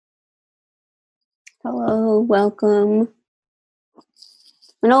Hello, welcome.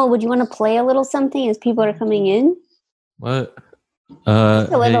 Manola, would you want to play a little something as people are coming in? What?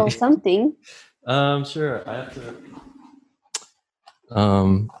 Just a little something. Sure. I have to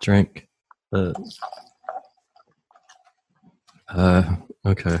drink.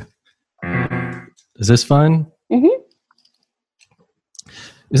 Okay. Is this fun? Mm-hmm.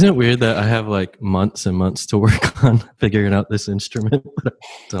 Isn't it weird that I have like months and months to work on figuring out this instrument, but I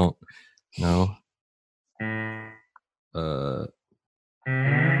don't know?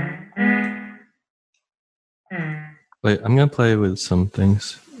 Wait, I'm gonna play with some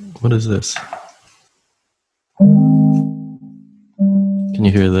things. What is this? Can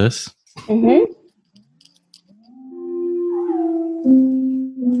you hear this? Mm-hmm.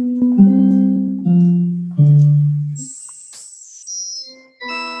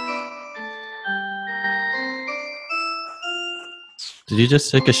 Did you just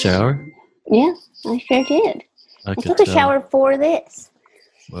take a shower? Yeah, I sure did. I took a shower for this.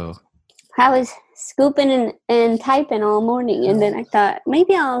 Whoa. I was scooping and typing all morning, and then I thought,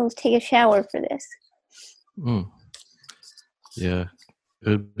 maybe I'll take a shower for this. Yeah, it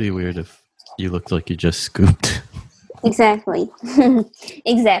would be weird if you looked like you just scooped. Exactly.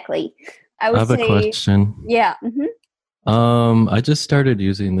 Exactly. I have a question. Yeah. Mm-hmm. I just started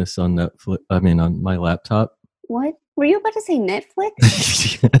using this on Netflix. I mean, on my laptop. What? Were you about to say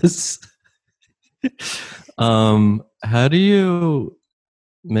Netflix? Yes. How do you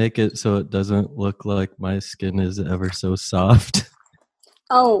make it so it doesn't look like my skin is ever so soft?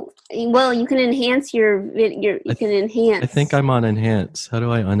 Oh, well, you can enhance your you can enhance. I think I'm on enhance. How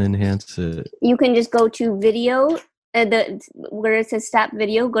do I unenhance it? You can just go to video, where it says stop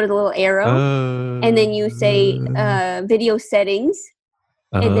video, go to the little arrow, and then you say video settings,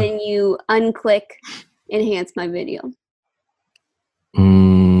 and then you unclick enhance my video.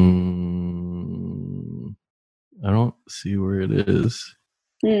 I don't see where it is.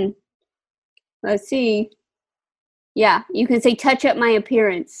 Let's see. Yeah, you can say touch up my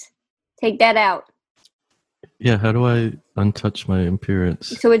appearance. Take that out. Yeah, how do I untouch my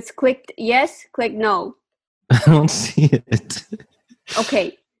appearance? So it's click yes, click no. I don't see it.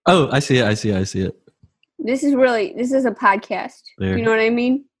 Okay. Oh, I see it. This is a podcast. There. You know what I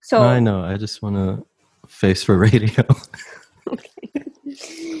mean? So no, I know. I just want to face for radio.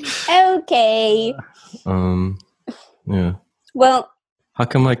 Okay. Yeah. Well, how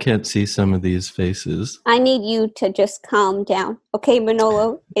come I can't see some of these faces? I need you to just calm down. Okay,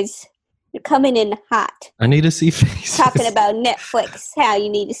 Manolo, you're coming in hot. I need to see faces. Talking about Netflix, how you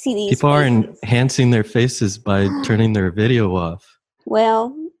need to see these people faces. are enhancing their faces by turning their video off.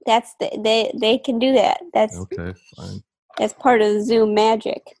 Well, they can do that. That's okay, fine. That's part of the Zoom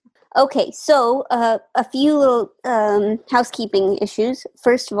magic. Okay, so a few little housekeeping issues.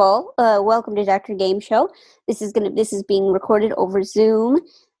 First of all, welcome to Dr. Game Show. This is being recorded over Zoom.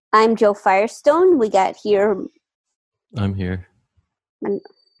 I'm Joe Firestone. We got here. I'm here.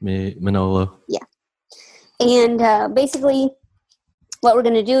 Manolo. Yeah, and basically, what we're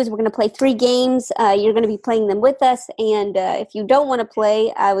going to do is we're going to play 3 games. You're going to be playing them with us, and if you don't want to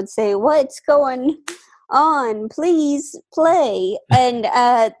play, I would say, what's going on? Please play. And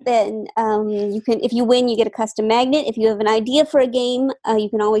then you can, if you win, you get a custom magnet. If you have an idea for a game, you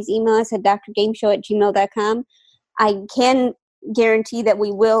can always email us at drgameshow@gmail.com. I can guarantee that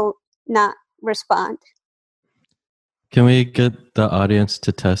we will not respond. Can we get the audience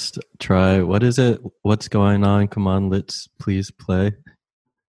to try? What is it? What's going on? Come on, let's please play.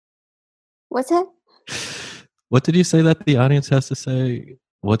 What's that? What did you say that the audience has to say?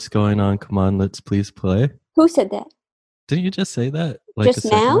 What's going on? Come on, let's please play. Who said that? Didn't you just say that? Just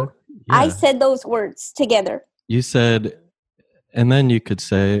now? Yeah. I said those words together. You said, and then you could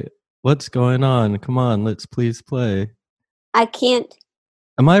say, what's going on? Come on, let's please play. I can't.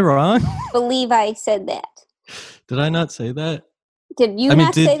 Am I wrong? Believe I said that. Did I not say that? Did you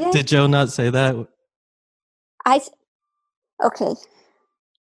not say that? Did Joe not say that? Okay.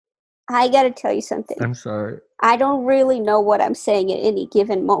 I got to tell you something. I'm sorry. I don't really know what I'm saying at any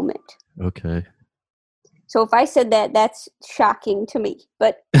given moment. Okay. So if I said that, that's shocking to me.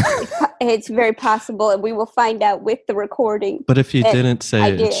 But it's very possible, and we will find out with the recording. But if you didn't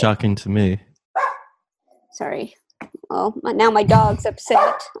say it, it's shocking to me. Sorry. Oh, now my dog's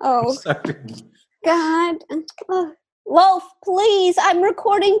upset. Oh, sorry. God. Oh. Loaf, please. I'm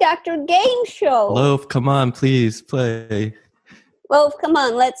recording Dr. Game Show. Loaf, come on, please play. Loaf, come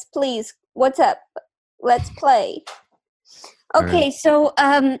on, let's please. What's up? Let's play. Okay,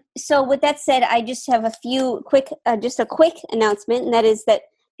 right. So with that said, I just have a quick announcement, and that is that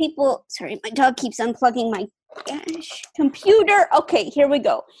people. Sorry, my dog keeps unplugging my computer. Okay, here we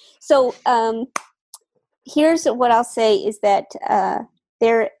go. So here's what I'll say is that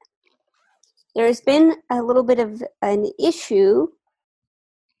there has been a little bit of an issue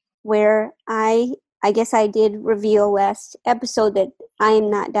where I guess I did reveal last episode that I am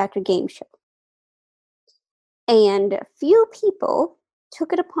not Dr. Game Show. And a few people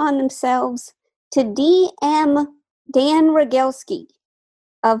took it upon themselves to DM Dan Rogalski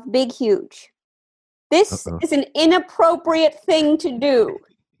of Big Huge. This is an inappropriate thing to do.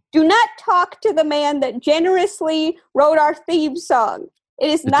 Do not talk to the man that generously wrote our theme song. It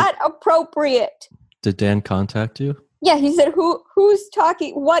is not appropriate. Did Dan contact you? Yeah, he said, who's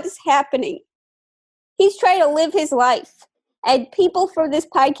talking? What's happening? He's trying to live his life. And people from this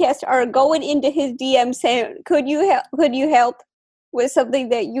podcast are going into his DM saying, could you help with something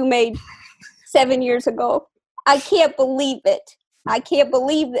that you made 7 years ago? I can't believe it. I can't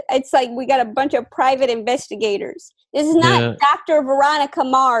believe it. It's like we got a bunch of private investigators. This is not Dr. Veronica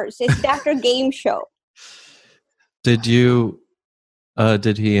Mars. It's Dr. Game Show. Did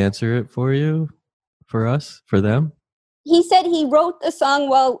he answer it for you? For us? For them? He said he wrote the song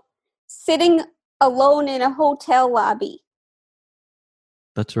while sitting alone in a hotel lobby.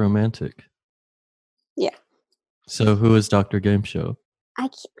 That's romantic. Yeah. So who is Dr. Game Show? I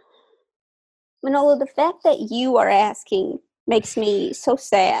can't. Manolo, the fact that you are asking makes me so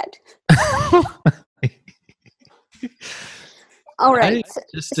sad. All right. I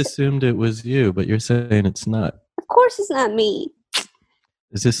just assumed it was you, but you're saying it's not. Of course it's not me.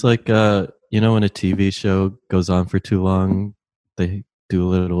 Is this like, when a TV show goes on for too long, they do a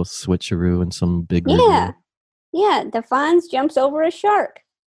little switcheroo and some big review? Yeah, the Fonz jumps over a shark.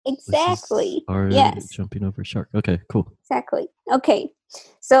 Exactly. Yes. Jumping over a shark. Okay, cool. Exactly. Okay.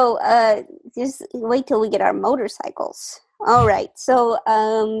 So just wait till we get our motorcycles. All right. So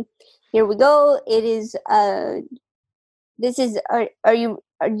here we go. It is this is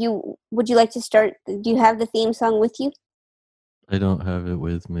would you like to start? Do you have the theme song with you? I don't have it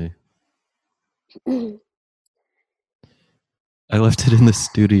with me. I left it in the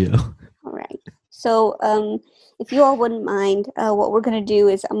studio. All right. So if you all wouldn't mind, what we're going to do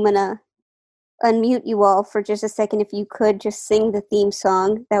is I'm going to unmute you all for just a second. If you could just sing the theme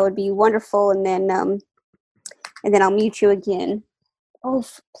song, that would be wonderful. And then I'll mute you again. Oh,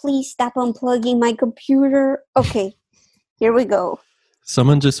 please stop unplugging my computer. Okay, here we go.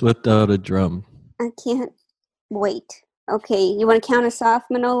 Someone just whipped out a drum. I can't wait. Okay, you want to count us off,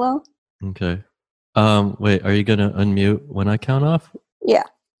 Manolo? Okay. Wait, are you going to unmute when I count off? Yeah.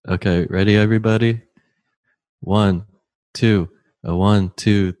 Okay, ready, everybody? 1, 2, 1,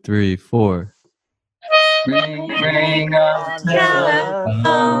 2, 3, 4. Ring on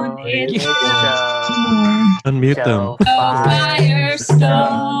telephone, it's Unmute them.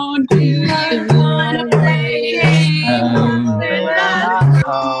 Firestone, do you wanna play a game? They're not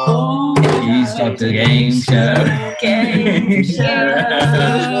home. He's Dr. Game Show. Game Show.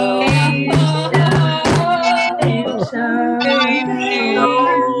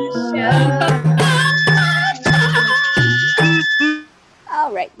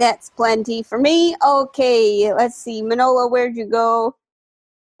 All right, that's plenty for me. Okay, let's see. Manolo, where'd you go?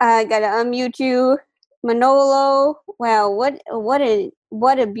 I gotta unmute you. Manolo, wow, what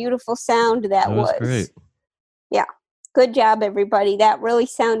a beautiful sound that was. That was great. Yeah, good job, everybody. That really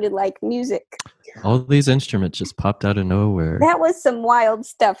sounded like music. All these instruments just popped out of nowhere. That was some wild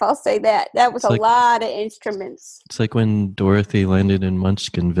stuff, I'll say that. That was a lot of instruments. It's like when Dorothy landed in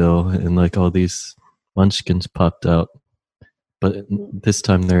Munchkinville and like all these munchkins popped out. But this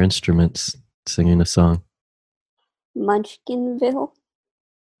time they're instruments singing a song. Munchkinville?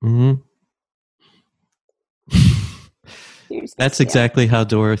 Mm-hmm. That's exactly how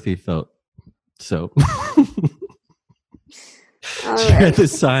Dorothy felt. So she read the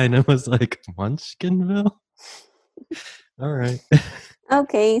sign and was like, Munchkinville? All right.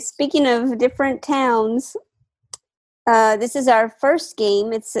 Okay, speaking of different towns, this is our first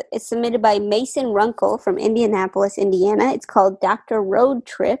game. It's submitted by Mason Runkle from Indianapolis, Indiana. It's called Dr. Road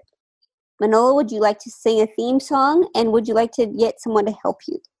Trip. Manolo, would you like to sing a theme song? And would you like to get someone to help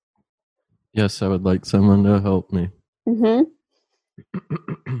you? Yes, I would like someone to help me. Mm-hmm.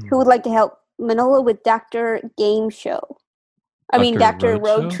 Who would like to help Manolo with Dr. Game Show? Dr.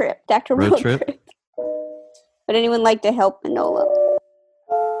 Road Trip. Dr. Road Trip. Would anyone like to help Manolo?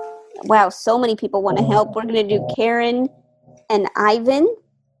 Wow, so many people want to help. We're going to do Karen and Ivan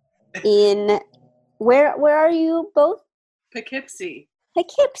in... Where are you both? Poughkeepsie.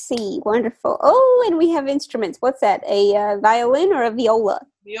 Poughkeepsie. Wonderful. Oh, and we have instruments. What's that? A violin or a viola?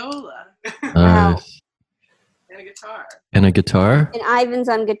 Viola. Wow. And a guitar. And a guitar? And Ivan's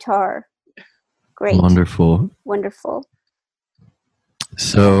on guitar. Great. Wonderful. Wonderful.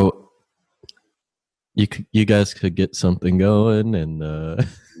 So, you guys could get something going, and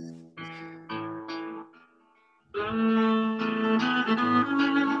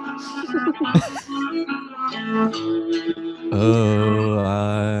oh,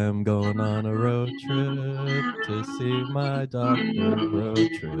 I'm going on a road trip to see my doctor. Road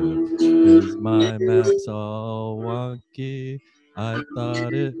trip, 'cause my map's all wonky. I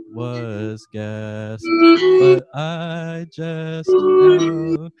thought it was gas, but I just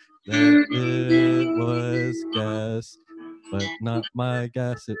found that it was gas. But not my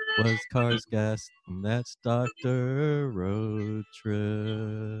gas, it was car's gas, and that's Doctor Road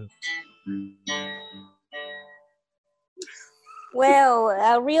Trip. Well,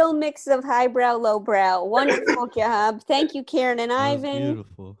 a real mix of highbrow, lowbrow. Wonderful job. Thank you, Karen and That was Ivan.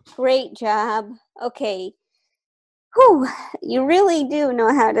 beautiful. Great job. Okay. Whew, you really do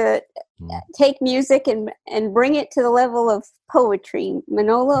know how to take music and bring it to the level of poetry,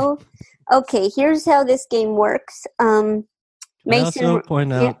 Manolo. Okay, here's how this game works. Can I Mason, also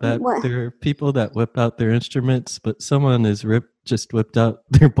point out yeah, that what? there are people that whip out their instruments, but someone has just whipped out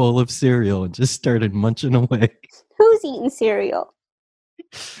their bowl of cereal and just started munching away. Who's eating cereal?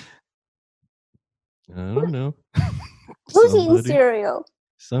 I don't know. Who's eating cereal?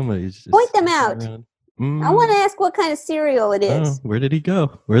 Somebody's just Point them out. around. I want to ask what kind of cereal it Oh, is. where did he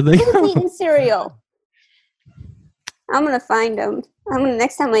go? Where'd they Who's go? eating cereal? I'm gonna find them.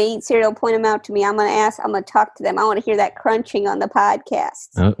 Next time I eat cereal, point them out to me. I'm gonna talk to them. I want to hear that crunching on the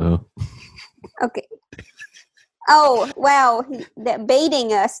podcast. Uh-oh. Okay. Oh wow, that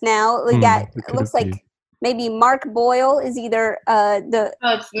baiting us now. We got. Who It could looks it be? like maybe Mark Boyle is either the.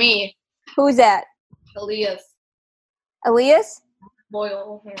 Oh, it's me, Who's that? Elias Elias?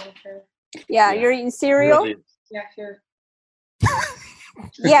 Boyle. Sure. Yeah, you're eating cereal. Yeah, sure.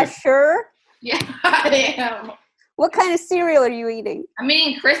 Yeah, sure. Yeah, I am. What kind of cereal are you eating? I'm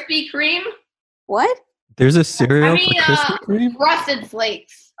eating Krispy Kreme. What? There's a cereal I mean, for Krispy Kreme? Frosted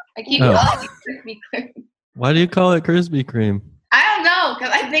Flakes. I keep Oh. calling it Krispy Kreme. Why do you call it Krispy Kreme? I don't know,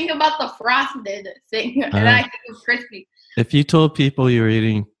 because I think about the frosted thing, and I think of crispy. If you told people you were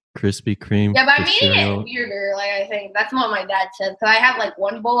eating Krispy Kreme, Yeah, but I'm the eating cereal, it weirder, like I think. That's what my dad said, because I have like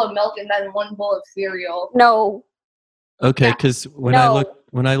one bowl of milk and then one bowl of cereal. No. okay, Yeah. because when No.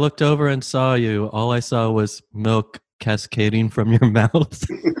 I looked over and saw you, all I saw was milk cascading from your mouth,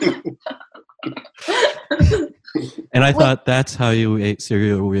 and I thought that's how you ate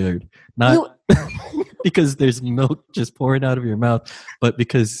cereal weird, not because there's milk just pouring out of your mouth, but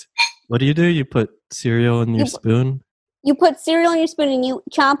because what do? You put cereal in your spoon, You put cereal in your spoon and you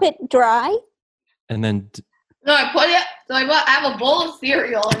chomp it dry. and then No, I put it, so I have a bowl of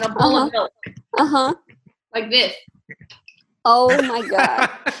cereal and a bowl of milk, like this. Oh my god.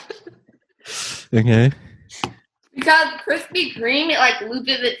 okay. Because Krispy Kreme, it like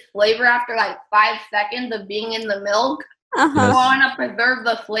loses its flavor after like 5 seconds of being in the milk. Uh-huh. I Yes. want to preserve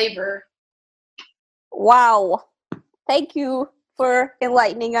the flavor. Wow. Thank you for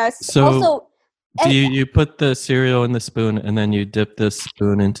enlightening us. So, also, Do you put the cereal in the spoon and then you dip the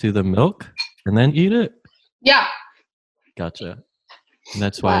spoon into the milk and then eat it? Yeah. Gotcha. And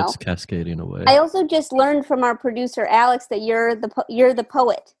that's why Wow. it's cascading away. I also just learned from our producer Alex that you're the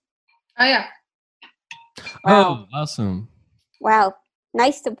poet. Oh, yeah. Oh, awesome. Wow.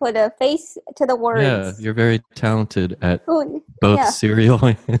 Nice to put a face to the words. Yeah, you're very talented at Who, both yeah. cereal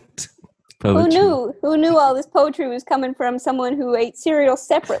and poetry. Who knew? Who knew all this poetry was coming from someone who ate cereal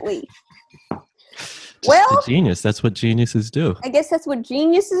separately? Just a genius. That's what geniuses do. I guess that's what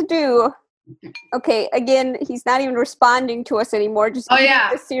geniuses do. Okay, again, he's not even responding to us anymore. Just eating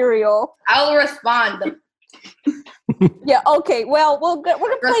the cereal. I'll respond. Yeah, okay. Well, we're going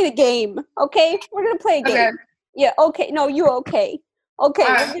to play the game, okay? We're going to play a game. Okay. Yeah, okay. No, you okay.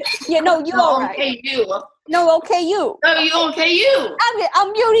 Okay. Yeah, no, you all right. Okay, you. No, okay, you. No, you okay, you.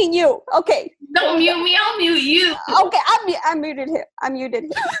 I'm muting you. Okay. Don't mute me, I'll mute you. Okay, I muted him. I muted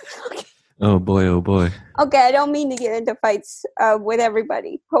him. Okay. Oh boy, oh boy. Okay, I don't mean to get into fights with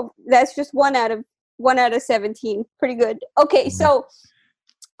everybody. That's just 1 out of 17. Pretty good. Okay, so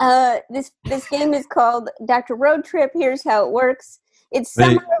this game is called Dr. Road Trip. Here's how it works. It's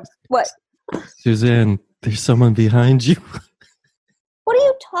summer. What? Suzanne, there's someone behind you. What are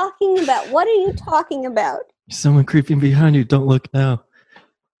you talking about? What are you talking about? There's someone creeping behind you. Don't look now.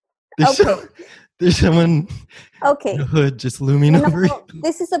 There's someone in the hood just looming over you.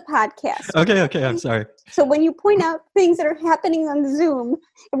 This is a podcast. Okay, I'm sorry. So when you point out things that are happening on Zoom,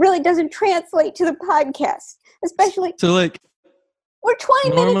 it really doesn't translate to the podcast. Especially So like we're 20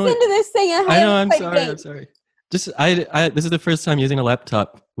 minutes into this thing. I know, I'm sorry. Just I this is the first time using a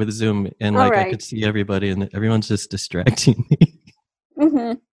laptop with Zoom and like I could see everybody and everyone's just distracting me.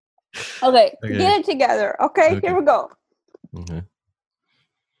 Mm-hmm. Okay, Okay. get it together. Okay, Okay. here we go. Okay.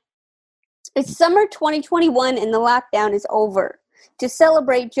 It's summer 2021 and the lockdown is over. To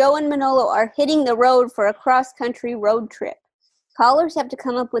celebrate, Joe and Manolo are hitting the road for a cross-country road trip. Callers have to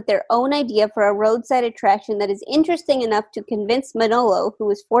come up with their own idea for a roadside attraction that is interesting enough to convince Manolo, who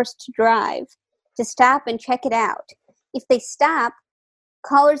is forced to drive, to stop and check it out. If they stop,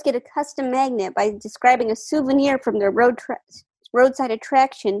 callers get a custom magnet by describing a souvenir from their roadside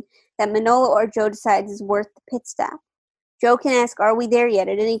attraction that Manolo or Joe decides is worth the pit stop. Joe can ask, "Are we there yet?"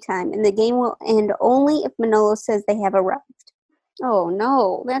 at any time, and the game will end only if Manolo says they have arrived. Oh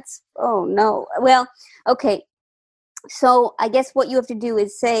no, oh no. Well, okay. So I guess what you have to do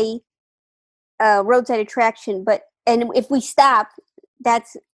is say roadside attraction, and if we stop,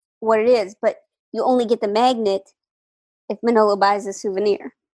 that's what it is. But you only get the magnet if Manolo buys a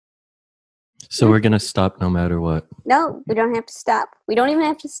souvenir. So we're gonna stop no matter what. No, we don't have to stop. We don't even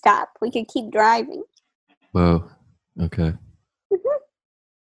have to stop. We can keep driving. Whoa. Okay. Mm-hmm.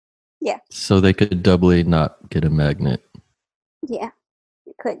 Yeah. So they could doubly not get a magnet. Yeah.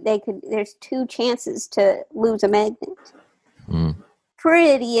 They could. There's 2 chances to lose a magnet.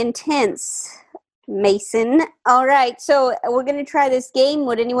 Pretty intense, Mason. All right, so we're going to try this game.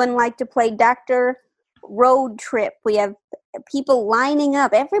 Would anyone like to play Dr. Road Trip? We have people lining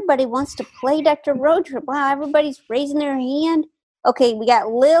up. Everybody wants to play Dr. Road Trip. Wow, everybody's raising their hand. Okay, we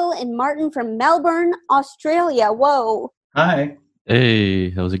got Lil and Martin from Melbourne, Australia. Whoa. Hi. Hey,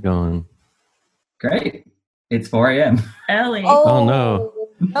 how's it going? Great. It's 4 a.m. Ellie. Oh, no.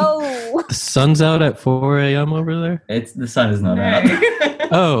 No. The sun's out at 4 a.m. over there? The sun is not out.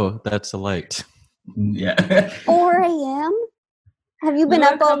 Oh, that's a light. Yeah. 4 a.m.? Have you been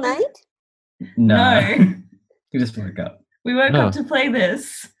up all night? No. We just woke up. We woke No. up to play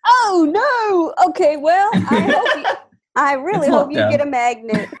this. Oh, no. Okay, well, I really It's hope you lockdown. get a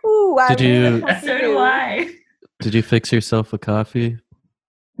magnet. Ooh, I Did really you- hope So do I. Did you fix yourself a coffee?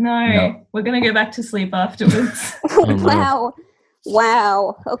 No, we're going to go back to sleep afterwards. Oh, no.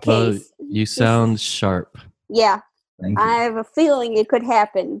 Wow. Okay. Well, you sound sharp. Yeah, Thank you. I have a feeling it could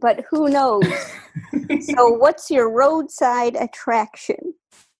happen, but who knows? So what's your roadside attraction?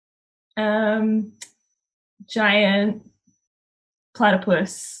 Giant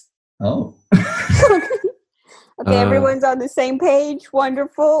platypus. Oh. Okay, everyone's on the same page.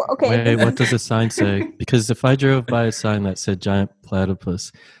 Wonderful. Okay. Wait, what does the sign say? Because if I drove by a sign that said giant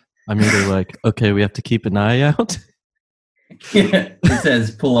platypus, I'm either like, okay, we have to keep an eye out. Yeah. It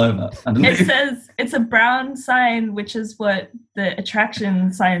says pull over. It says it's a brown sign, which is what the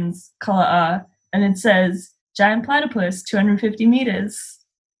attraction signs color are. And it says giant platypus, 250 meters.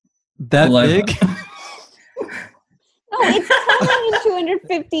 That Pull over. big? No, it's totally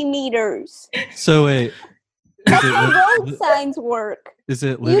 250 meters. So wait, That's how road signs work. is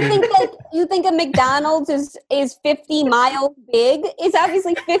it You living? think a McDonald's is 50 miles big? It's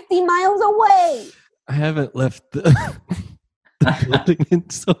obviously 50 miles away. I haven't left the building in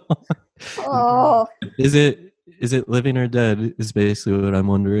so long. Oh, Is it living or dead? Is basically what I'm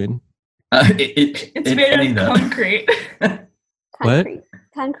wondering. It's made out neither. of concrete. What?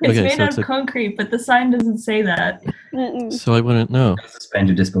 Concrete. It's Okay, made so out it's of a- concrete, but the sign doesn't say that. Mm-mm. So I wouldn't know. Suspend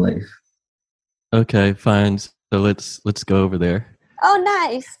your disbelief. Okay, fine. So let's go over there. Oh,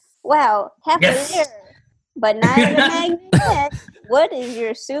 nice. Wow, halfway Yes. there. But not a magnet yet. What is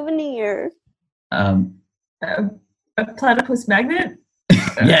your souvenir? A platypus magnet?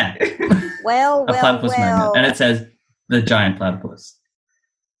 Yeah. Well, A platypus magnet. And it says the giant platypus.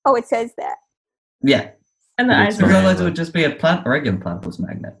 Oh, it says that. Yeah. And the eyes Sorry. Because are otherwise it would just be a regular platypus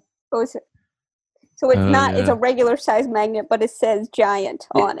magnet. Oh, so it's Oh, not. It's yeah. a regular size magnet, but it says giant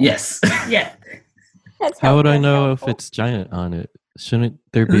on it. Yes. yeah, That's How would I that's know if helpful. it's giant on it? Shouldn't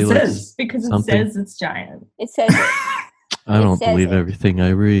there be It like? says. because it Something. says it's giant. It says it. I it don't says believe it. everything I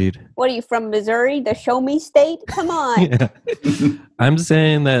read. What are you from, Missouri? The Show Me State? Come on. Yeah. I'm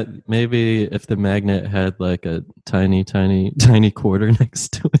saying that maybe if the magnet had like a tiny quarter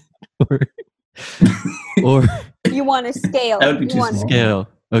next to it, or You want to scale. That would be You too want small. scale.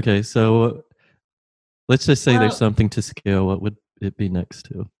 Okay, so let's just say Well- there's something to scale. What would it be next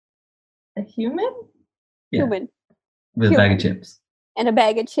to? A human? Yeah. human With a bag of chips. and a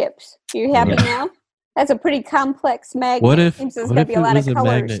bag of chips. You happy Yeah. now? That's a pretty complex magnet. What if- Seems there's what got to if be a it lot of was a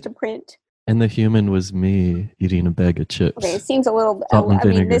colors magnet? to print. And the human was me eating a bag of chips. Okay, it seems a little. Salt and I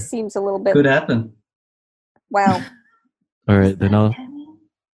mean, vinegar. this seems a little bit. Could happen. Wow. All right, then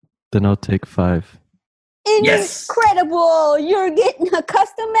I'll take 5. Yes. Incredible! You're getting a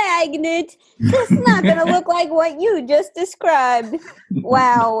custom magnet. It's not going to look like what you just described.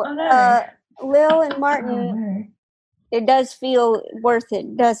 Wow. Oh, no. Lil and Oh, Martin, no. It does feel worth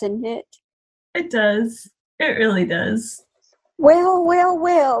it, doesn't it? It does. It really does.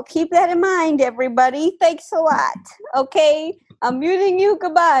 Well. Keep that in mind, everybody. Thanks a lot. Okay, I'm muting you.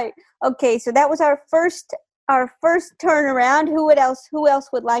 Goodbye. Okay, so that was our first turnaround. Who else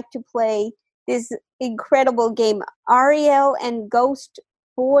would like to play this incredible game? Ariel and Ghost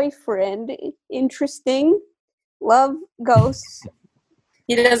Boyfriend. Interesting. Love ghosts.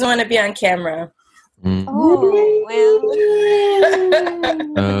 He doesn't want to be on camera. Oh well.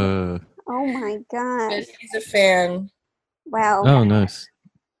 Oh, my But gosh. he's a fan. Wow. nice.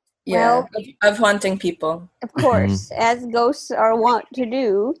 Yeah, Well- of haunting people. Of course, as ghosts are wont to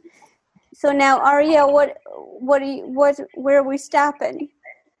do. So now, Ariel, where are we stopping?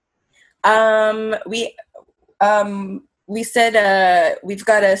 We said we've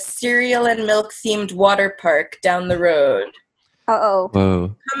got a cereal and milk themed water park down the road. Uh-oh.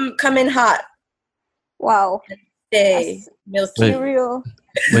 Whoa. Come in hot. Wow. Stay milky. Wait. Cereal.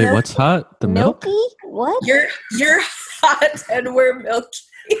 Wait, Milk- what's hot? The milk? Milky? What? You're hot and we're milky.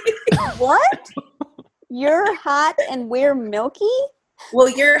 What? You're hot and we're milky? Well,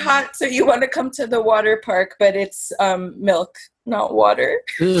 you're hot, so you want to come to the water park, but it's milk, not water.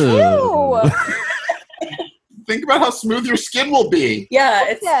 Ew. Think about how smooth your skin will be. Yeah,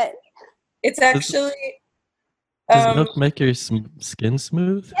 What's that? it's actually Does milk make your skin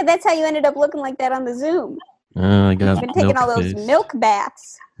smooth? Yeah, that's how you ended up looking like that on the Zoom. I got You've been taking milk all those face. milk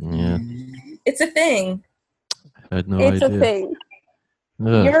baths. Yeah, it's a thing. I had no It's idea. a thing.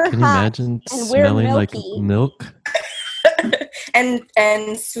 Ugh, You're can you hot imagine and we're smelling like milky. milk?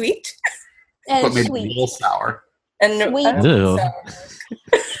 and sweet And But maybe a sweet. little sour. and Sweet. Ew. sour.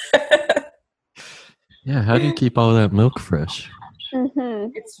 Yeah, how do you keep all that milk fresh?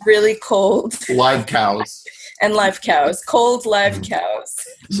 Mm-hmm. It's really cold. Live cows. And live cows, cold live cows.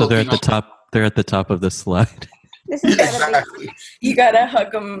 So they're at the Milking top. They're at the top of the slide. This is gotta Exactly. You gotta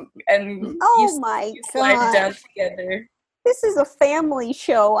hug them and be. Oh you, my you slide down god! together. This is a family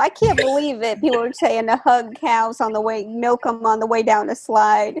show. I can't believe it. People are saying to hug cows on the way, milk them on the way down the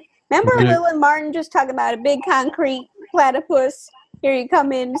slide. Remember Yeah. Will and Martin just talking about a big concrete platypus? Here you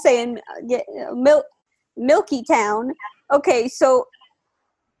come in saying Milky Town. Okay, so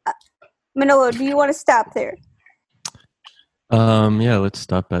Manolo, do you want to stop there? Yeah, let's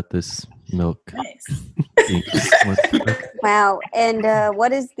stop at this milk. Nice. Wow. And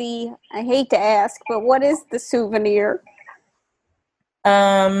what is I hate to ask, but what is the souvenir?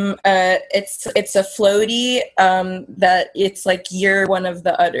 It's a floaty that it's like you're one of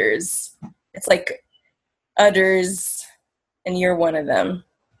the udders. It's like udders and you're one of them,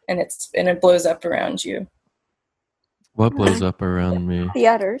 and it blows up around you. What blows up around me? The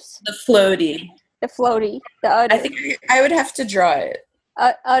udders. The floaty. The floaty. The udders. I think I would have to draw it.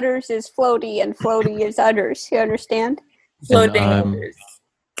 Udders is floaty and floaty is udders. You understand? Floating I'm- udders.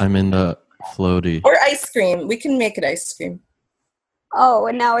 I'm in the floaty. Or ice cream. We can make it ice cream. Oh,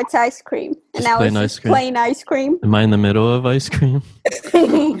 and now it's ice cream. And Just now plain it's ice just cream? plain ice cream. Am I in the middle of ice cream?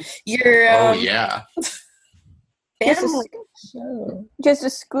 Your Oh, yeah. family show. Just a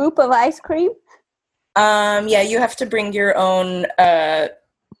scoop of ice cream. Yeah, you have to bring your own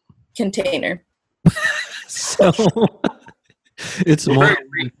container. So it's more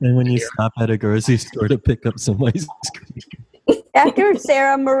than when you stop at a grocery store to pick up some ice cream. After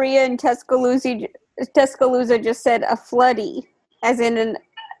Sarah Maria and Tuscaloosa just said a floody, as in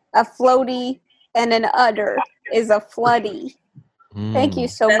a floaty and an udder is a floody. Thank you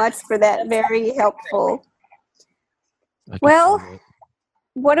so much for that. Very helpful. I can Well, feel it.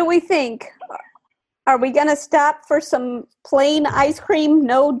 What do we think? Are we going to stop for some plain ice cream,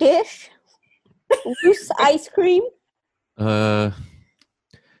 no dish? Loose ice cream?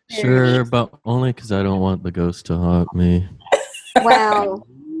 Sure, but only because I don't want the ghost to haunt me. Wow.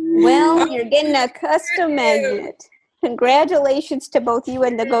 Well, you're getting a custom magnet. Congratulations to both you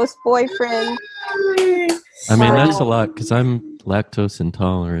and the ghost boyfriend. I mean, that's a lot because I'm lactose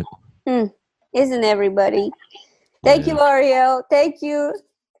intolerant. Isn't everybody? Thank you, Ariel. Thank you.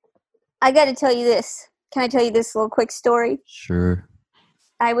 I got to tell you this. Can I tell you this little quick story? Sure.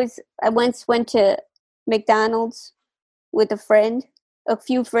 I once went to McDonald's with a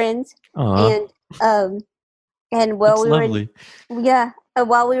few friends, Aw, and while that's we were lovely.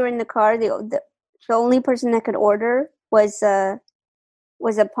 while we were in the car, the only person that could order was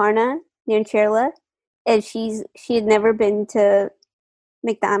Aparna Nancherla, and she had never been to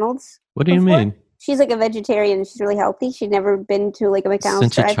McDonald's. What do you before. mean? She's like a vegetarian and she's really healthy. She'd never been to like a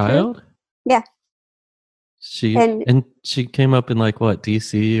McDonald's Since a drive-thru. child? Yeah. She And- and she came up in like what,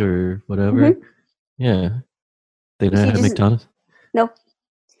 DC or whatever? Yeah. They didn't She have just- McDonald's? No.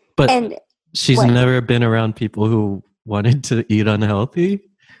 But And she's what? never been around people who wanted to eat unhealthy?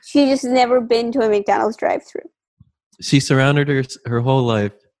 She just never been to a McDonald's drive-thru. She surrounded her whole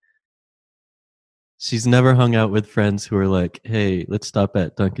life. She's never hung out with friends who are like, hey, let's stop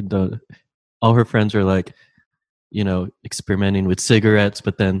at Dunkin' Donuts. All her friends are like, experimenting with cigarettes,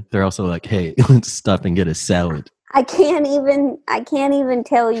 but then they're also like, hey, let's stop and get a salad. I can't even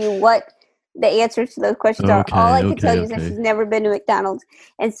tell you what the answers to those questions are. All I can tell you is that she's never been to McDonald's.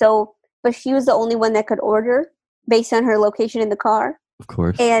 And so, but she was the only one that could order based on her location in the car. Of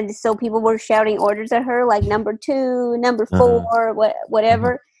course. And so people were shouting orders at her, like number 2, number 4,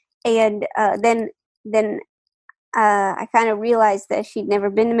 whatever. And then I kind of realized that she'd never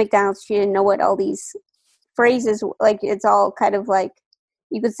been to McDonald's. She didn't know what all these phrases, like it's all kind of like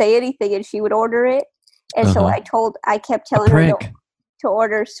you could say anything and she would order it. And so I kept telling her to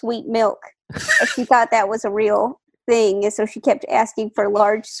order sweet milk. And she thought that was a real thing. And so she kept asking for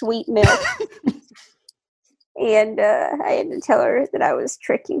large sweet milk. And I had to tell her that I was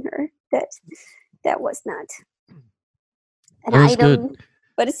tricking her, that was not an item. Good.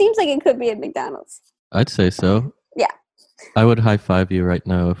 But it seems like it could be at McDonald's. I'd say so. Yeah. I would high five you right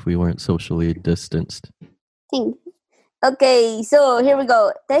now if we weren't socially distanced. Okay, so here we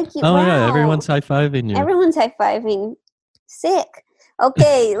go. Thank you. Oh, wow. Yeah, everyone's high fiving you. Everyone's high fiving. Sick.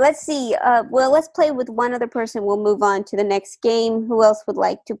 Okay, let's see. Well, let's play with one other person. We'll move on to the next game. Who else would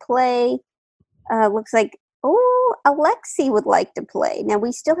like to play? Looks like, Alexi would like to play. Now,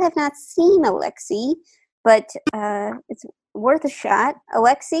 we still have not seen Alexi, but it's worth a shot.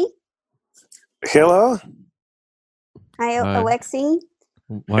 Alexi? Hello? Hi, Alexi.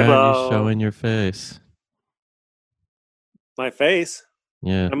 Why are you showing your face? My face?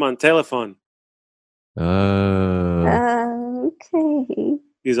 Yeah. I'm on telephone. Okay.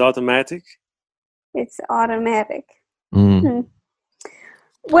 Is automatic? It's automatic.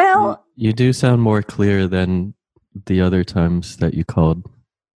 Well, you do sound more clear than the other times that you called.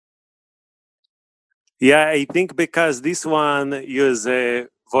 Yeah, I think because this one uses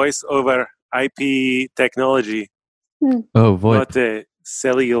voice over IP technology. Oh, VoIP. Not a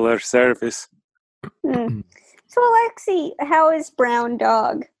cellular service. So, Alexi, how is Brown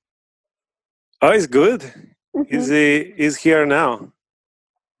Dog? Oh, he's good. He's here now.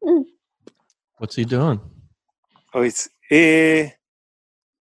 What's he doing? Oh, he's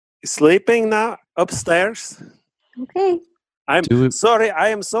sleeping now upstairs. Okay. I'm sorry, I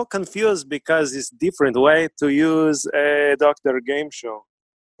am so confused because it's different way to use a Dr. Game Show.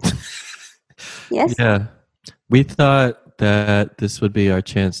 Yes. Yeah. We thought that this would be our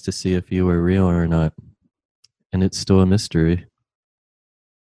chance to see if you were real or not. And it's still a mystery.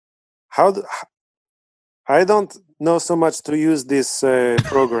 I don't know so much to use this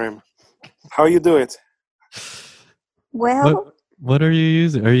program. How you do it? Well, what are you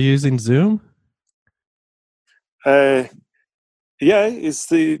using? Are you using Zoom? Yeah, it's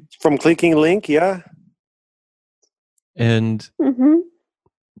from clicking link. Yeah. And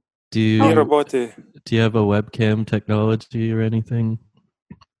do you have a webcam technology or anything?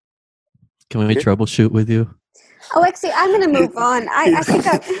 Can we troubleshoot with you? Alexi, I'm going to move on. I think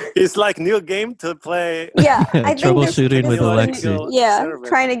it's like new game to play. Yeah, I think troubleshooting with Alexi. Yeah,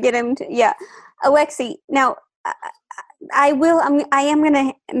 trying to get him to. Yeah, Alexi. Now, I am going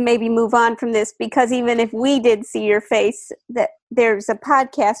to maybe move on from this because even if we did see your face, that there's a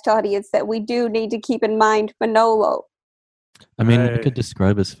podcast audience that we do need to keep in mind. Manolo. I mean, I could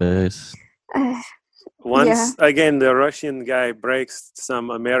describe his face. Once again, the Russian guy breaks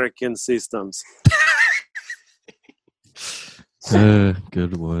some American systems.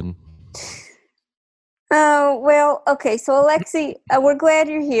 Good one. Oh, well, okay. So, Alexi, we're glad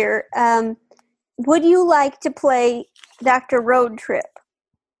you're here. Would you like to play Dr. Road Trip?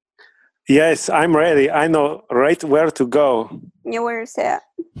 Yes, I'm ready. I know right where to go. Yeah, where's that?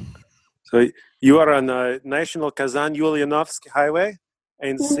 So you are on National Kazan-Ulyanovsk Highway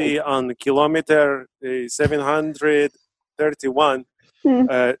and see on kilometer 731,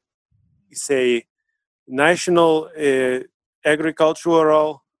 say National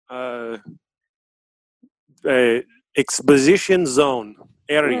Agricultural Exposition Zone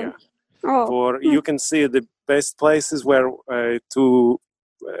area. For you can see the best places where to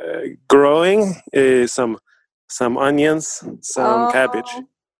growing some onions, some cabbage.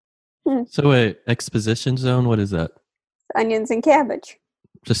 So wait, exposition zone, what is that? Onions and cabbage.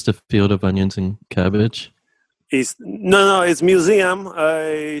 Just a field of onions and cabbage? It's museum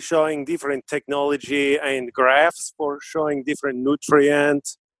showing different technology and graphs for showing different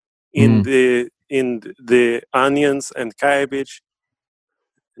nutrients in the onions and cabbage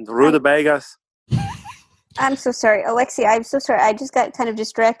and rutabagas. I'm so sorry, Alexi. I'm so sorry. I just got kind of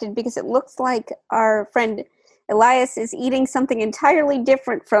distracted because it looks like our friend Elias is eating something entirely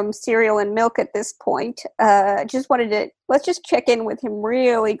different from cereal and milk at this point. Let's just check in with him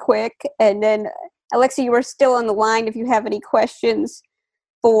really quick. And then, Alexi, you are still on the line if you have any questions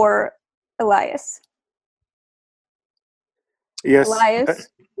for Elias. Yes. Elias?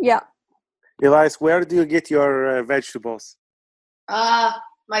 Yeah. Elias, where do you get your vegetables?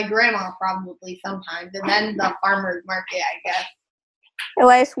 My grandma probably sometimes, and then the farmer's market, I guess.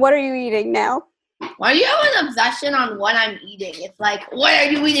 Elias, what are you eating now? Why do you have an obsession on what I'm eating? It's like, what are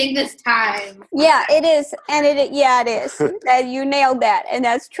you eating this time? Yeah, it is. And it is. You nailed that, and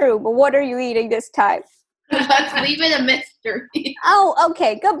that's true. But what are you eating this time? Let's leave it a mystery. Oh,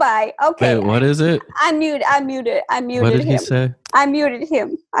 okay. Goodbye. Okay. Wait, what is it? I muted What did him. he say? I muted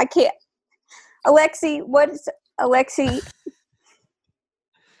him. I can't. Alexi, what is Alexi?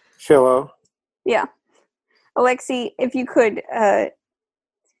 Hello. Yeah. Alexi, if you could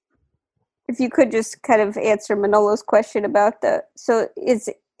just kind of answer Manolo's question about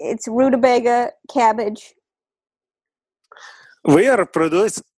it's rutabaga, cabbage. We are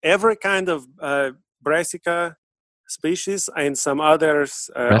produce every kind of brassica species and some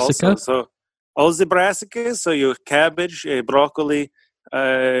others also. Brassica? So all the brassicas, so your cabbage, broccoli,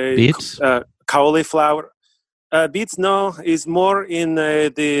 Beets? cauliflower. Beets, no, is more in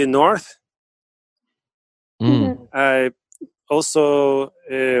the north. Mm. Also,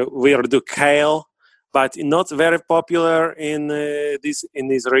 we are do kale, but not very popular in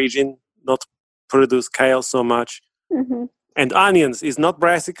this region. Not produce kale so much. Mm-hmm. And onions is not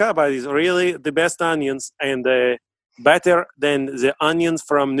brassica, but is really the best onions and better than the onions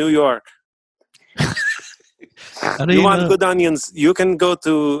from New York. You want good onions? You can go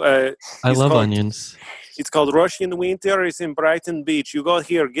to. I love onions. It's called Russian Winter. It's in Brighton Beach. You go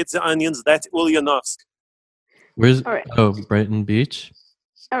here, get the onions. That's Ulyanovsk. Where's right. Brighton Beach?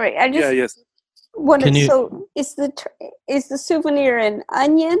 All right, I just yes. So is the souvenir an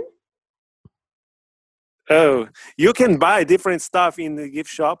onion? Oh, you can buy different stuff in the gift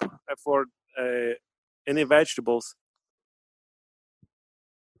shop for any vegetables.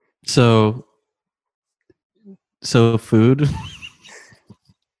 So food.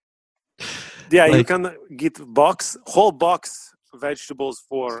 Yeah, you can get whole box vegetables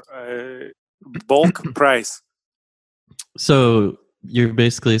for bulk price. So you're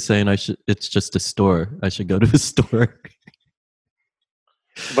basically saying it's just a store. I should go to a store.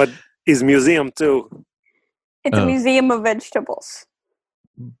 But it's museum too. It's a museum of vegetables.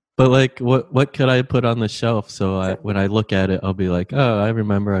 But what could I put on the shelf so when I look at it, I'll be like, oh, I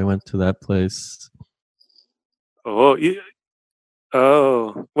remember I went to that place. Oh,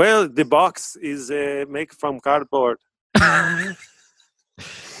 well, the box is made from cardboard. That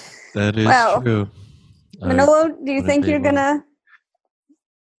is true. Manolo, do you think you're gonna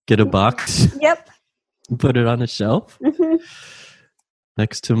get a box? Yep. Put it on a shelf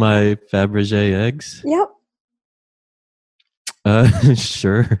next to my Fabergé eggs. Yep.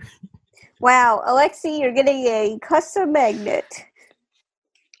 Sure. Wow, Alexi, you're getting a custom magnet.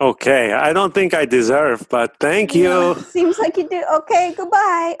 Okay, I don't think I deserve, but thank you. Seems like you do. Okay,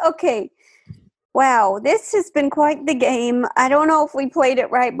 goodbye. Okay. Wow, this has been quite the game. I don't know if we played it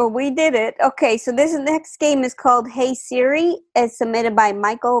right, but we did it. Okay, so this next game is called Hey Siri. It's submitted by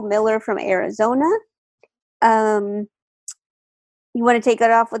Michael Miller from Arizona. You want to take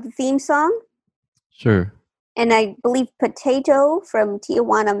it off with the theme song? Sure. And I believe Potato from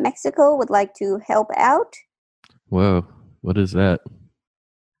Tijuana, Mexico would like to help out. Whoa, what is that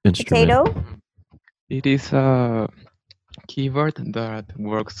instrument? Potato? It is a keyboard that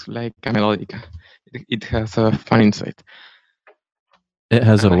works like a melodica. It has a fan inside. It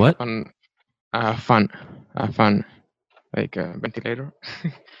has a what? A fan, like a ventilator.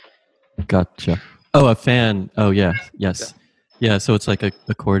 Gotcha. Oh, a fan. Oh, yeah. Yes. Yeah, so it's like a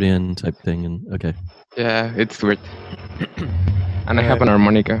accordion type thing. And okay. Yeah, it's weird. And I have an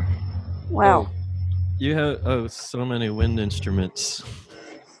harmonica. Wow. You have so many wind instruments.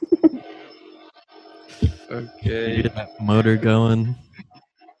 Okay. You get that motor going.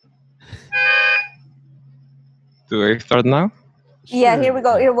 Do I start now? Yeah, here we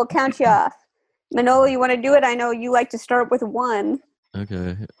go. Here, we'll count you off. Manolo, you want to do it? I know you like to start with 1.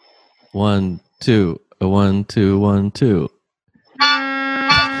 Okay. 1, 2. 1, 2, 1, 2.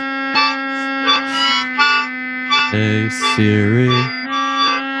 Hey Siri.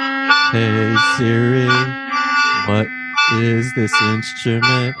 Hey Siri. What is this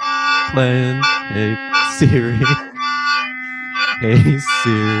instrument playing? Hey Siri. Hey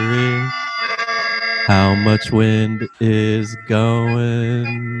Siri. How much wind is going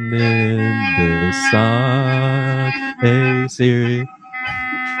in the song? Hey Siri.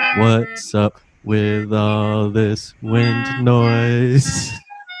 What's up with all this wind noise.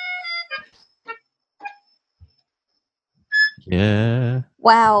 Yeah.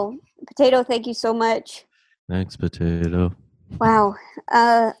 Wow. Potato, thank you so much. Thanks, Potato. Wow.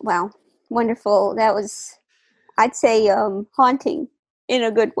 Wow. Wonderful. That was, I'd say, haunting in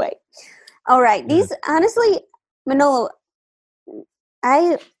a good way. All right. Yeah. These, honestly, Manolo,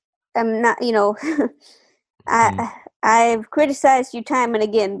 I am not, I've criticized you time and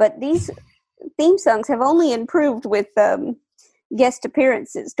again, but these theme songs have only improved with guest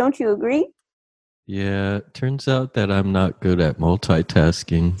appearances. Don't you agree? Yeah, turns out that I'm not good at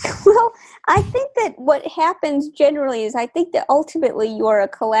multitasking. Well, I think that what happens generally is I think that ultimately you are a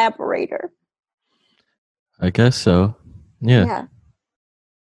collaborator. I guess so. Yeah. Yeah.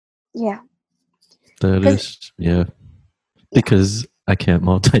 Yeah. That is, yeah. Because I can't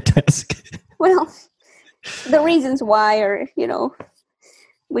multitask. Well, the reasons why are,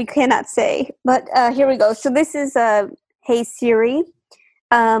 we cannot say. But here we go. So this is Hey Siri.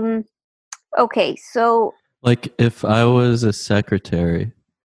 Okay, so Like, if I was a secretary,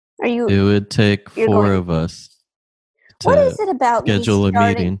 it would take four of us what to is it about schedule a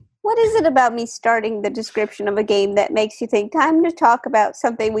meeting. What is it about me starting the description of a game that makes you think time to talk about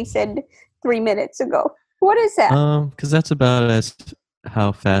something we said 3 minutes ago? What is that? Because that's about as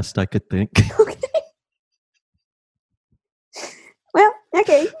how fast I could think. Okay. Well,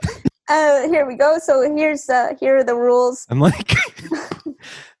 okay. Here we go. So here are the rules. I'm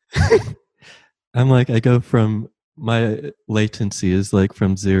like, I go from, my latency is like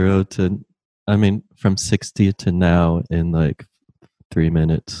from 60 to now in like 3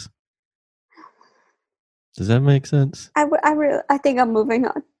 minutes. Does that make sense? I think I'm moving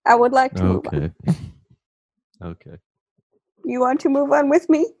on. I would like to move on. Okay. You want to move on with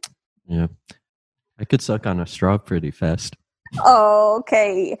me? Yeah. I could suck on a straw pretty fast.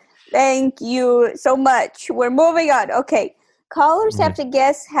 Okay. Thank you so much. We're moving on. Okay. Callers have to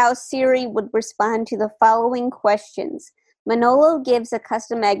guess how Siri would respond to the following questions. Manolo gives a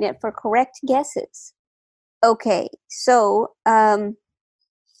custom magnet for correct guesses. Okay. So,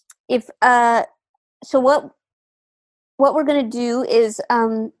 what we're going to do is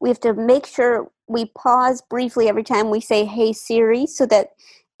we have to make sure we pause briefly every time we say Hey Siri so that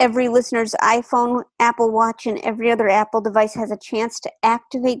every listener's iPhone, Apple Watch, and every other Apple device has a chance to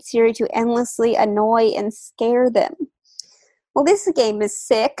activate Siri to endlessly annoy and scare them. Well, this game is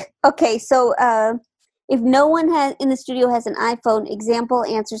sick. Okay, so if no one in the studio has an iPhone, example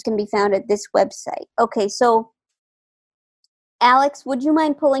answers can be found at this website. Okay, so Alex, would you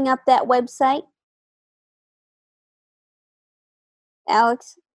mind pulling up that website?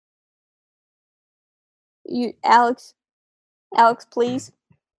 Alex, Alex, please.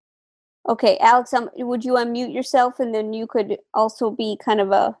 Okay, Alex, would you unmute yourself, and then you could also be kind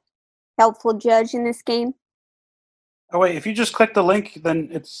of a helpful judge in this game? Oh wait, if you just click the link,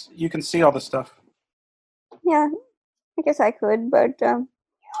 then you can see all the stuff. Yeah, I guess I could, but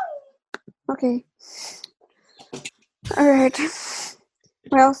okay. All right.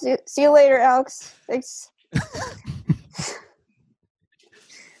 Well, see you later, Alex. Thanks.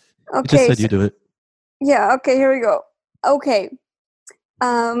 Okay. I just said you do it. Yeah. Okay. Here we go. Okay.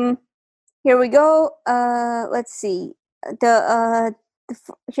 Here we go. Let's see.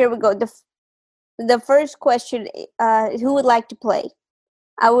 Here we go. The first question. Who would like to play?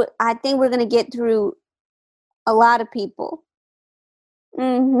 I think we're gonna get through a lot of people.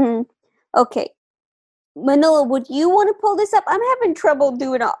 Okay. Manila, would you want to pull this up? I'm having trouble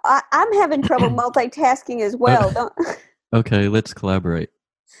I'm having trouble multitasking as well. Okay, let's collaborate.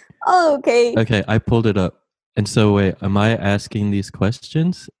 Oh, okay. Okay, I pulled it up. And so wait, am I asking these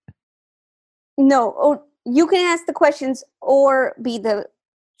questions? No. Oh, you can ask the questions or be the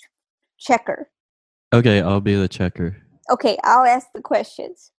checker. Okay, I'll be the checker. Okay, I'll ask the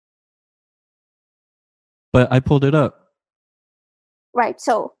questions. But I pulled it up. Right,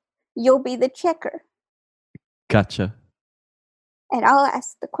 so you'll be the checker. Gotcha. And I'll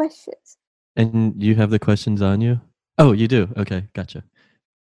ask the questions. And you have the questions on you? Oh, you do? Okay, gotcha.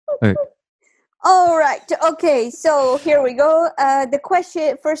 All right. All right. Okay, so here we go.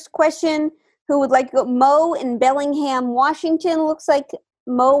 First question, who would like to go? Mo in Bellingham, Washington. Looks like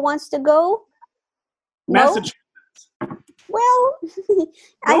Mo wants to go. Massachusetts. Well,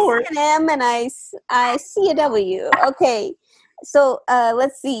 I see an M and I see a W. Okay, so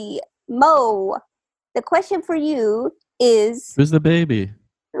let's see. Mo, the question for you is... Who's the baby?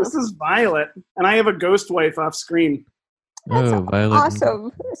 This is Violet, and I have a ghost wife off screen. Violet.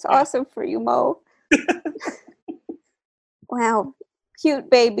 Awesome. It's awesome for you, Mo. Wow. Cute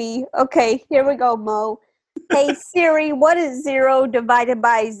baby. Okay, here we go, Mo. Hey, Siri, what is 0 divided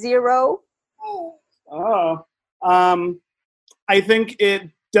by 0? Oh. I think it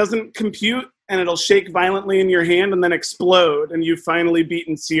doesn't compute, and it'll shake violently in your hand and then explode, and you've finally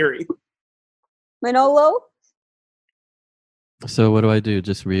beaten Siri. Manolo? So what do I do?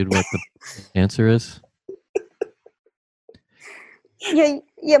 Just read what the answer is?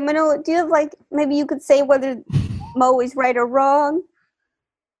 Yeah, Manolo, do you have maybe you could say whether Mo is right or wrong?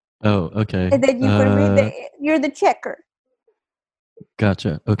 Oh, okay. And then you can read you're the checker.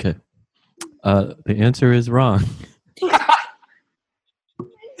 Gotcha. Okay. The answer is wrong.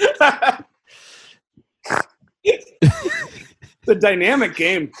 The dynamic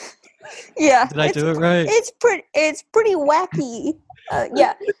game. Yeah. Did I do it right? It's pretty wacky.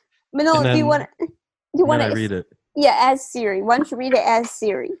 Yeah. Manolo, do you want to read it? Yeah, as Siri. Why don't you read it as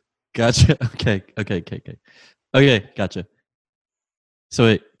Siri? Gotcha. Okay. Okay, gotcha. So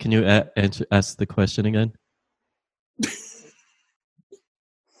wait, can you ask the question again?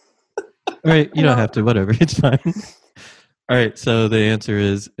 All right, you don't have to. Whatever, it's fine. All right, so the answer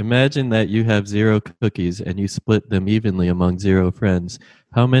is: imagine that you have 0 cookies and you split them evenly among 0 friends.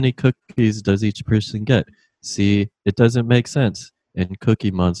 How many cookies does each person get? See, it doesn't make sense. And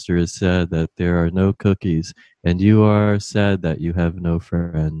Cookie Monster is sad that there are no cookies, and you are sad that you have no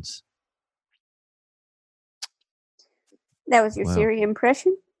friends. That was your Wow. Siri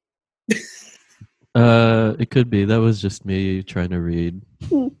impression? It could be. That was just me trying to read.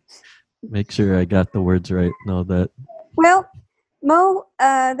 Make sure I got the words right and all that. Well, Mo,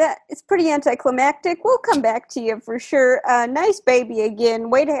 that it's pretty anticlimactic. We'll come back to you for sure. Nice baby again.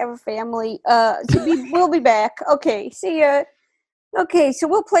 Way to have a family. We'll be back. Okay, see ya. Okay, so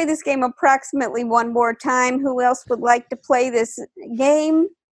we'll play this game approximately one more time. Who else would like to play this game?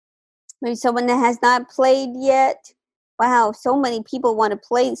 Maybe someone that has not played yet. Wow, so many people want to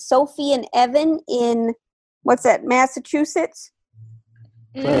play. Sophie and Evan in, what's that, Massachusetts?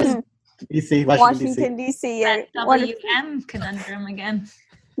 DC, Washington, D.C. That WM conundrum again.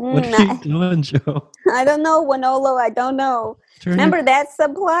 What are you doing, Joe? I don't know, Manolo. I don't know. Remember that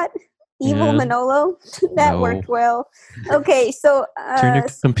subplot? Evil Yeah. Manolo? That No. worked well. Okay, so Turn your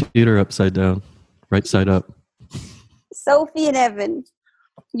computer upside down, right side up. Sophie and Evan,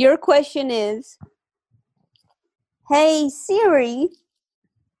 your question is, hey Siri,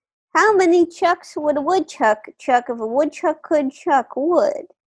 how many chucks would a woodchuck chuck if a woodchuck could chuck wood?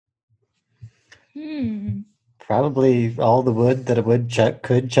 Probably all the wood that a woodchuck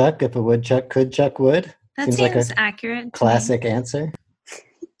could chuck if a woodchuck could chuck wood. That Seems seems like a accurate. to me. classic answer.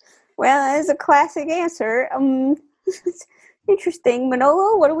 Well, that is a classic answer. Interesting.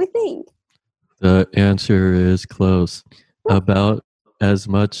 Manolo, what do we think? The answer is close. About as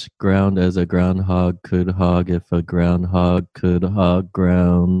much ground as a groundhog could hog if a groundhog could hog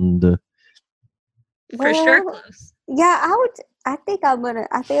ground. For sure close. Yeah, I think I'm gonna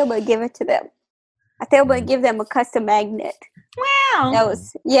give it to them. I think I'm gonna give them a custom magnet. Wow. That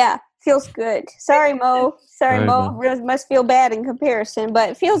was feels good. Sorry, Mo. Sorry, Mo. Must feel bad in comparison, but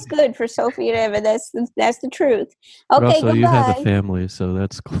it feels good for Sophie and Evan. That's the truth. But Okay, also, goodbye. you have a family, so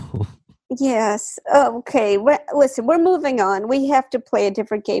that's cool. Yes. Okay. Listen, we're moving on. We have to play a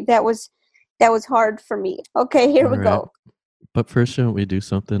different game. That was hard for me. Okay, here we go. But first, shouldn't we do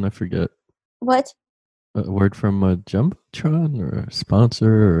something? I forget. What? A word from a Jumbotron or a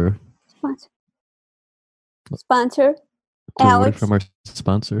sponsor or Sponsor. a Alex. word from our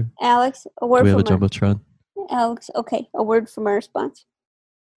sponsor. Alex, a word Do we have a from Jumbotron? Alex. Okay, a word from our sponsor.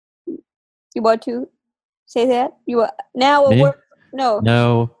 You want to say that? You want now a Me? word? No.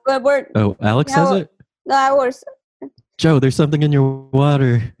 No. A word. Oh, Alex now, says it? No, I was. Joe, there's something in your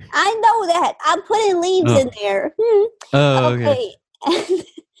water. I know that. I'm putting leaves in there. Oh, okay.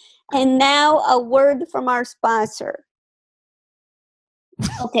 And now a word from our sponsor.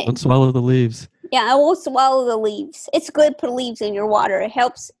 Okay. Don't swallow the leaves. Yeah, I will swallow the leaves. It's good to put leaves in your water. It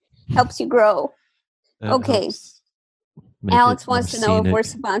helps you grow. That Okay. helps make Alex it more wants to know if we're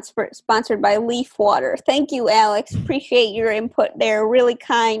sponsored by Leaf Water. Thank you, Alex. Appreciate your input there. Really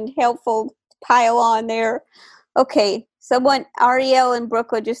kind, helpful to pile on there. Okay. Someone, Ariel in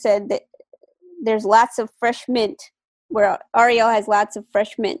Brooklyn just said that there's lots of fresh mint. Where Ariel has lots of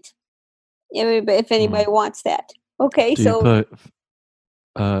fresh mint. If anybody wants that. Okay, Do so you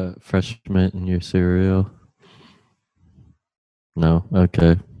put fresh mint in your cereal? No.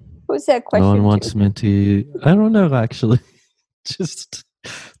 Okay. who's that question? No one wants to? minty. I don't know, actually. Just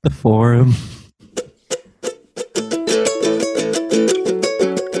the forum.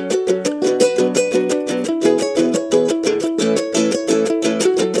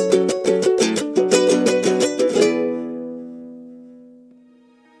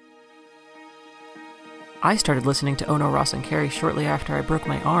 I started listening to Ono, Ross, and Carrie shortly after I broke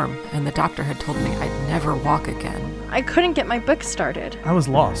my arm, and the doctor had told me I'd never walk again. I couldn't get my book started. I was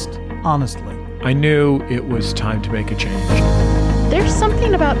lost, honestly. I knew it was time to make a change. There's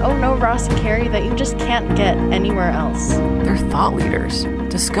something about Oh No, Ross and Carrie that you just can't get anywhere else. They're thought leaders,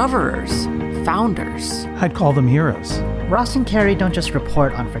 discoverers, founders. I'd call them heroes. Ross and Carrie don't just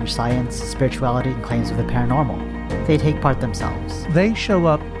report on fringe science, spirituality, and claims of the paranormal. They take part themselves. They show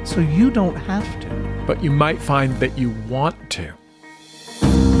up so you don't have to. But you might find that you want to.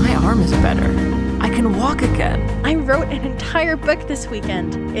 My arm is better. I can walk again. I wrote an entire book this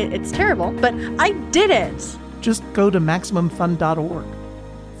weekend. It's terrible, but I did it. Just go to MaximumFun.org.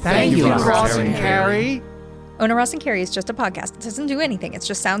 Thank you, Ross and Carrie. Ono, Ross, and Carrie is just a podcast. It doesn't do anything. It's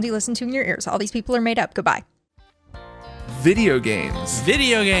just sounds you listen to in your ears. All these people are made up. Goodbye. Video games.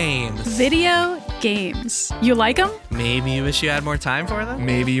 Video games. Video games. You like them? Maybe you wish you had more time for them?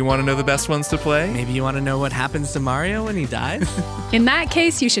 Maybe you want to know the best ones to play? Maybe you want to know what happens to Mario when he dies? In that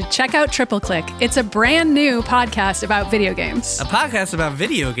case, you should check out Triple Click. It's a brand new podcast about video games. A podcast about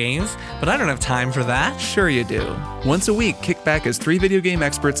video games? But I don't have time for that. Sure you do. Once a week, kick back as 3 video game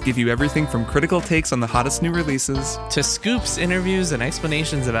experts give you everything from critical takes on the hottest new releases to scoops, interviews, and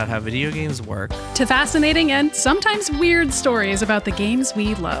explanations about how video games work, to fascinating and sometimes weird stories about the games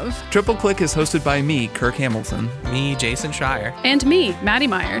we love. Triple Click is hosted by me, Kirk Hamilton. Me, Jason Schreier. And me, Maddie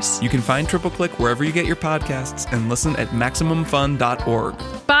Myers. You can find Triple Click wherever you get your podcasts and listen at MaximumFun.org.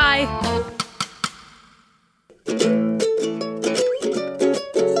 Bye!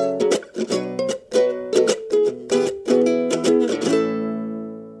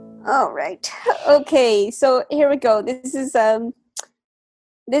 All right. Okay, so here we go. This is our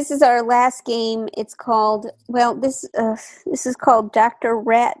last game. It's called this is called Dr.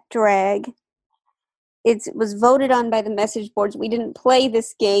 Rat Drag. It was voted on by the message boards. We didn't play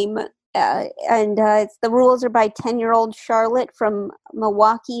this game, and the rules are by 10-year-old Charlotte from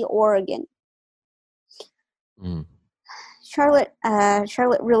Milwaukee, Oregon. Charlotte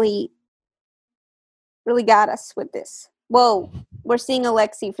really got us with this. Whoa, we're seeing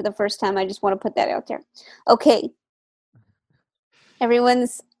Alexi for the first time. I just want to put that out there. Okay.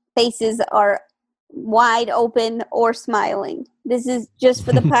 Everyone's faces are wide open or smiling. This is just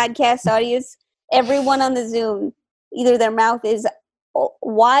for the podcast audience. Everyone on the Zoom, either their mouth is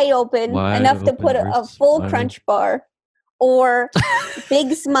wide open enough to put a full crunch bar, or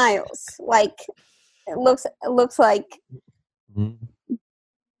big smiles. Like it looks like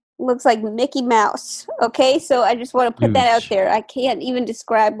Mickey Mouse. Okay, so I just want to put that out there. I can't even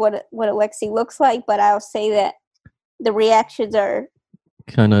describe what Alexi looks like, but I'll say that the reactions are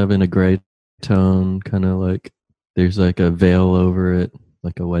kind of in a gray tone, kind of like there's like a veil over it,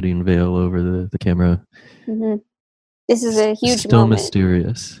 like a wedding veil over the camera. Mm-hmm. This is a huge Still moment.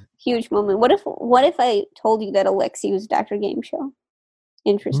 Mysterious. Huge moment. What if I told you that Alexi was Dr. Game Show?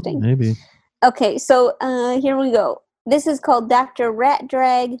 Interesting. Maybe. Okay, so here we go. This is called Dr. Rat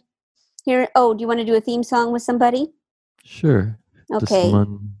Drag. Here. Oh, do you want to do a theme song with somebody? Sure. Okay. Does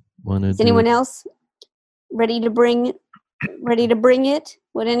someone want to Is anyone else ready to bring it?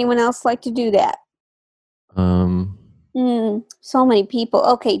 Would anyone else like to do that? So many people.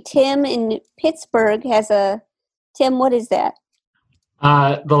 Okay, Tim in Pittsburgh has a. Tim, what is that?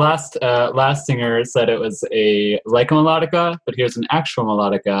 The last singer said it was like a melodica, but here's an actual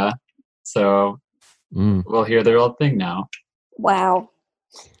melodica. So we'll hear the real thing now. Wow.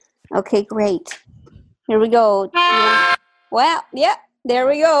 Okay, great. Here we go. Wow. Yeah. There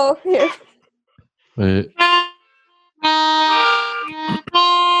we go. Here. Wait.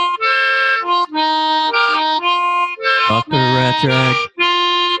 Dr. Rat Drag.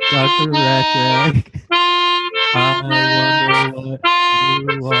 Dr. Rat Drag. I wonder what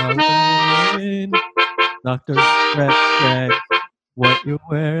you are wearing. Dr. Rat Drag. What you're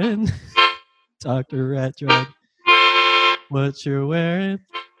wearing. Dr. Rat Drag. What you're wearing.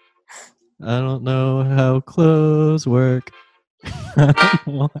 I don't know how clothes work. I don't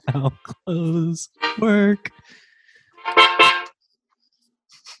know how clothes work.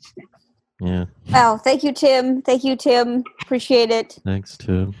 Yeah. Wow. Thank you, Tim. Appreciate it. Thanks,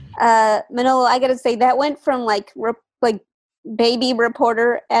 Tim. Manolo, I gotta say that went from like baby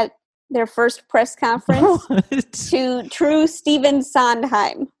reporter at their first press conference to true Stephen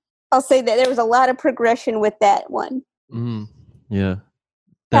Sondheim. I'll say that there was a lot of progression with that one. Yeah.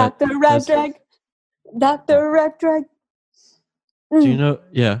 Dr. Rat Drag. Dr. Rat Drag. Do you know?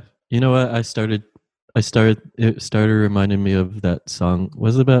 Yeah. You know what? It started reminding me of that song.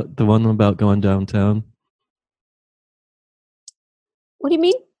 Was it about the one about going downtown? What do you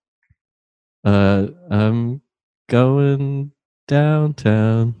mean? I'm going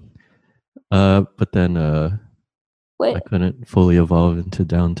downtown. But then Wait. I couldn't fully evolve into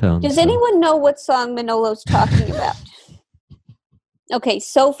downtown. Does so- anyone know what song Manolo's talking about? Okay,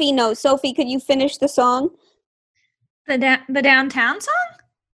 Sophie knows. Sophie, could you finish the song? The downtown song?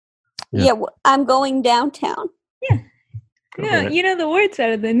 Yeah, I'm going downtown. Yeah, you know the words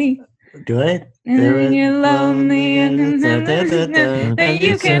better than me. Do it. And you're lonely and that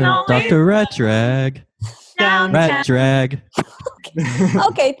you can always Dr. Rat Drag. Rat Drag.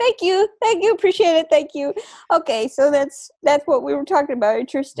 Okay, thank you, appreciate it, thank you. Okay, so that's what we were talking about.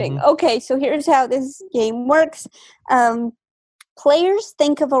 Interesting. Okay, so here's how this game works. Players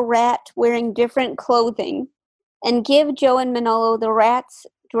think of a rat wearing different clothing and give Joe and Manolo the rat's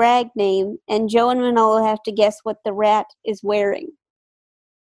drag name, and Joe and Manolo have to guess what the rat is wearing.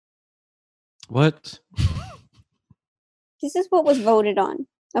 What? This is what was voted on.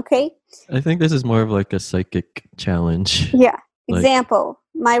 Okay. I think this is more of like a psychic challenge. Yeah. Like- Example,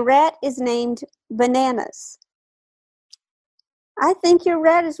 my rat is named Bananas. I think your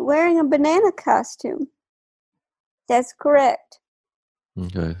rat is wearing a banana costume. That's correct.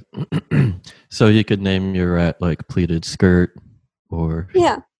 Okay. So you could name your rat like pleated skirt or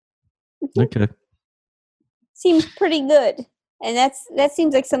Yeah. okay. Seems pretty good. And that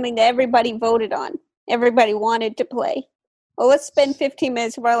seems like something that everybody voted on. Everybody wanted to play. Well, let's spend 15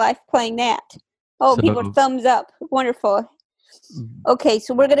 minutes of our life playing that. Oh, So- people thumbs up. Wonderful. Okay,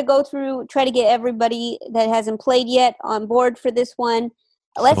 so we're going to go through, try to get everybody that hasn't played yet on board for this one.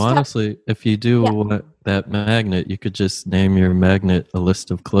 Let's so honestly, if you do want that magnet, you could just name your magnet a list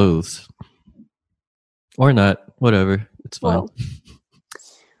of clothes. Or not. Whatever. It's fine.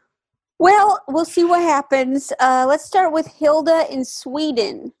 Well, we'll see what happens. Let's start with Hilda in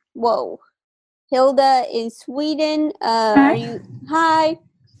Sweden. Whoa. Hilda in Sweden. Are you? Hi.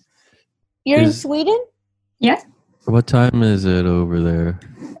 You're in Sweden? Yes. What time is it over there?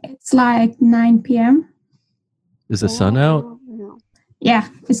 It's like 9 p.m. Is the sun out? Yeah,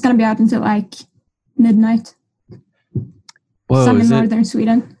 it's gonna be out until like midnight. Whoa, Some in is it? northern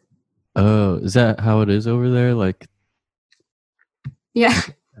Sweden. Oh, is that how it is over there? Like Yeah.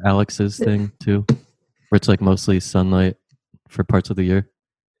 Alex's thing too? Where it's like mostly sunlight for parts of the year?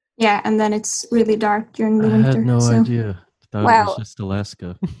 Yeah, and then it's really dark during the I winter. had no so. idea. I thought it Wow. was just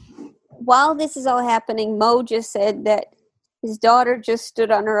Alaska. While this is all happening, Mo just said that his daughter just stood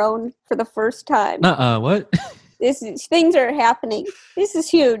on her own for the first time. What? Things are happening. This is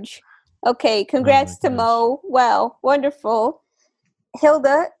huge. Okay, congrats to Mo. Wow, wonderful.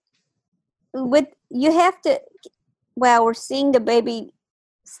 Hilda, you have to. Wow, we're seeing the baby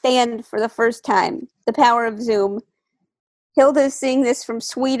stand for the first time. The power of Zoom. Hilda is seeing this from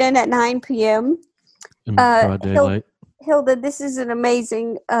Sweden at 9 p.m. In broad daylight. Hilda, this is an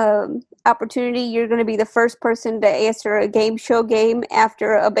amazing opportunity. You're going to be the first person to answer a game show game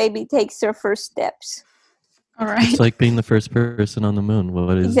after a baby takes their first steps. All right. It's like being the first person on the moon.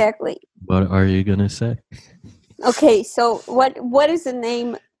 Exactly. What are you gonna say? Okay, so what is the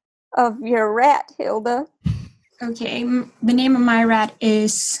name of your rat, Hilda? Okay, the name of my rat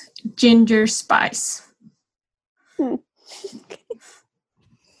is Ginger Spice.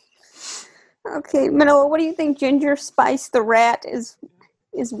 Okay, Manolo, what do you think Ginger Spice the rat is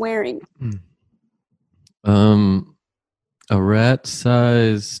wearing? A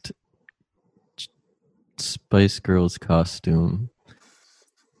rat-sized Spice Girls costume.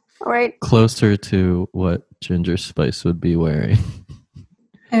 All right. Closer to what Ginger Spice would be wearing.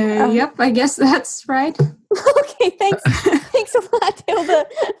 Yep, I guess that's right. Okay, thanks. Thanks a lot, Hilda.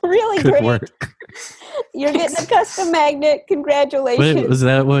 Really Good great. work. You're getting a custom magnet. Congratulations. Wait, was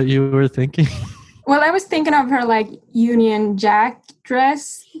that what you were thinking? Well, I was thinking of her like Union Jack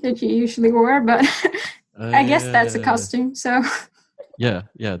dress that she usually wore, but I guess that's a costume. So Yeah,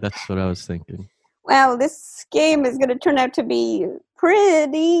 that's what I was thinking. Wow, this game is going to turn out to be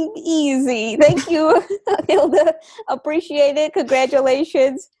pretty easy. Thank you, Hilda. Appreciate it.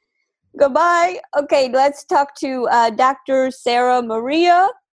 Congratulations. Goodbye. Okay, let's talk to Dr. Sarah Maria.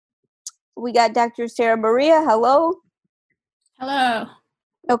 We got Dr. Sarah Maria. Hello. Hello.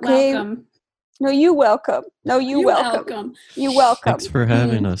 Okay. Welcome. No, you welcome. No, you You welcome. welcome. You welcome. Thanks for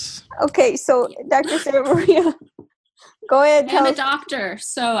having us. Okay, so Dr. Sarah Maria, go ahead. I'm a doctor,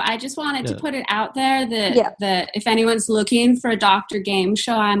 so I just wanted to Yeah. put it out there that if anyone's looking for a doctor game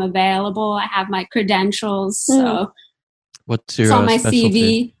show, I'm available. I have my credentials, so What's your it's on my specialty?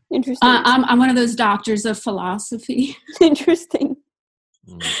 CV. Interesting. I'm one of those doctors of philosophy. Interesting.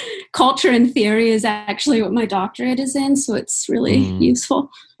 Culture and theory is actually what my doctorate is in, so it's really useful.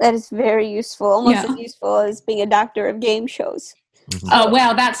 That is very useful. Almost Yeah. as useful as being a doctor of game shows. Oh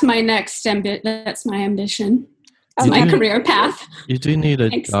well, that's my next that's my ambition. It's my career path. You do need a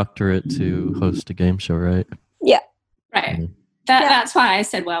Thanks. doctorate to host a game show, right? Yeah. Right. That's why I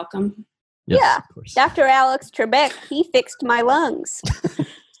said welcome. Yes, yeah. of course. Dr. Alex Trebek, he fixed my lungs.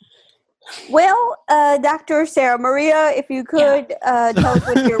 Well, Dr. Sarah Maria, if you could tell us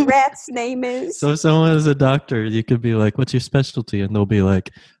what your rat's name is. So if someone is a doctor, you could be like, "What's your specialty?" And they'll be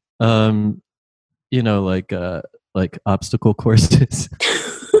like, like obstacle courses.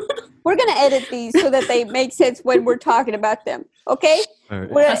 We're going to edit these so that they make sense when we're talking about them. Okay? All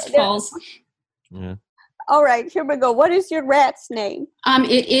right. Yeah. All right, here we go. What is your rat's name?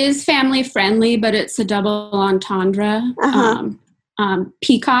 It is family friendly, but it's a double entendre.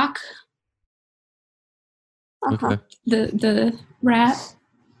 Peacock. Okay. The rat.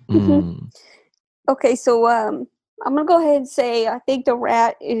 Mm. Okay, so I'm going to go ahead and say I think the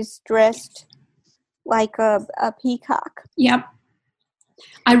rat is dressed like a peacock. Yep.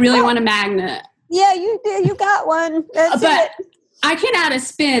 I really want a magnet. Yeah, you did. You got one. That's but it. I can add a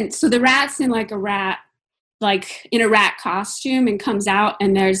spin. So the rat's in like a rat costume and comes out,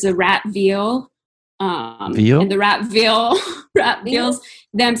 and there's a rat veal. Veal? And the rat veals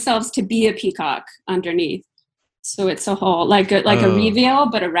themselves to be a peacock underneath. So it's a whole like a reveal,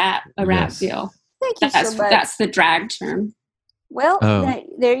 but a rat veal. Thank you so much. That's the drag term. Well,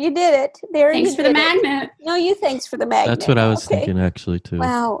 there you did it. Thanks for the magnet. No, thanks for the magnet. That's what I was thinking, actually, too.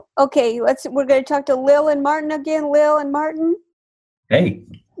 Wow. Okay, we're going to talk to Lil and Martin again. Lil and Martin. Hey.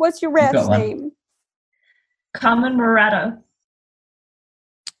 What's your rat's name? Carmen Murata.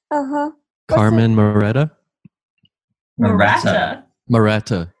 Uh-huh. Carmen Murata? Murata.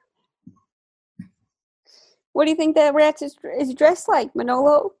 What do you think that rat is dressed like,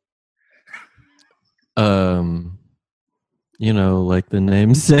 Manolo? Like the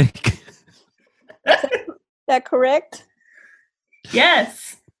namesake. That correct?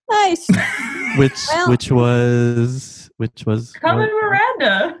 Yes. Nice. Which was Carmen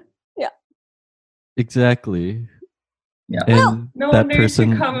Miranda. Yeah. Exactly. Yeah. And No that one knows who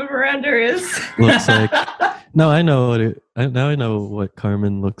person Carmen Miranda is. looks like. No, I know I know what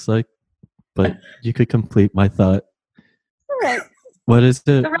Carmen looks like, but you could complete my thought. All right. What is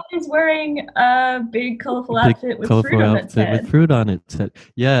it? The rat is wearing a big colorful outfit with fruit on its head. With fruit on its head.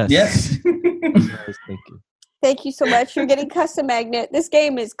 Yes. Yes. Thank you so much. You're getting custom magnet. This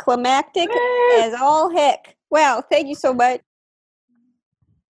game is climactic as all heck. Wow, thank you so much.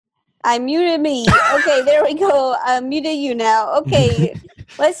 I muted me. Okay, there we go. I muted you now. Okay,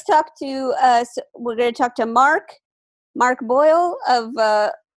 let's talk to we're going to talk to Mark Boyle of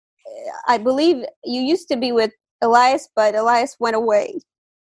I believe you used to be with Elias, but Elias went away.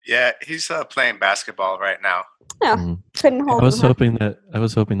 Yeah, he's playing basketball right now. Oh, couldn't hold I was him.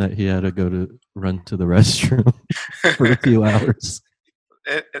 hoping that he had to go to run to the restroom for a few hours.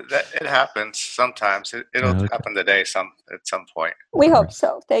 It happens sometimes. It'll happen today at some point. We hope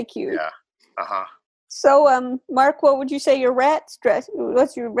so. Thank you. Yeah. Uh-huh. So, Mark, what would you say your rat's dress?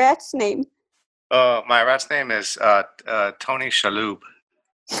 What's your rat's name? My rat's name is Tony Shalhoub.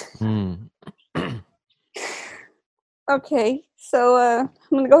 Okay, so I'm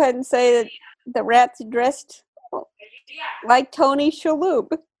going to go ahead and say that the rat's dressed like Tony Shalhoub.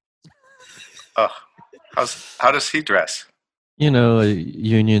 How does he dress? A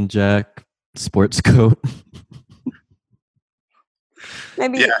Union Jack sports coat.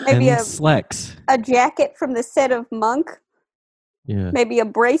 Maybe and slacks. A jacket from the set of Monk. Yeah. Maybe a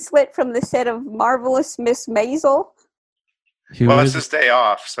bracelet from the set of Marvelous Miss Maisel. It's his day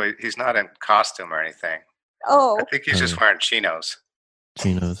off, so he's not in costume or anything. Oh. I think he's just wearing chinos.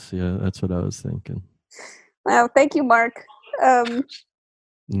 Chinos, yeah, that's what I was thinking. Well, thank you, Mark. You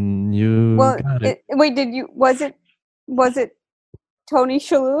got it. Wait, was it Tony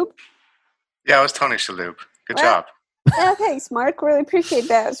Shalhoub? Yeah, it was Tony Shalhoub. Good job. Yeah, thanks, Mark. Really appreciate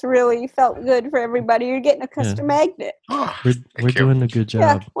that. It's really felt good for everybody. You're getting a custom magnet. We're doing a good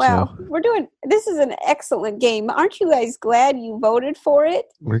job. Yeah, wow. So. This is an excellent game. Aren't you guys glad you voted for it?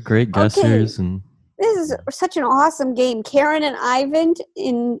 We're great guessers and this is such an awesome game. Karen and Ivan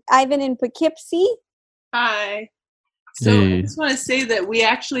in Poughkeepsie. Hi. So I just want to say that we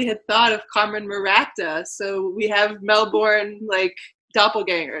actually had thought of Carmen Murata. So we have Melbourne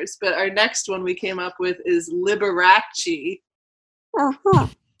doppelgangers, but our next one we came up with is Liberace. Uh-huh. I'm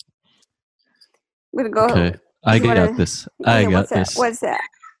gonna go. Okay. I got this. What's that?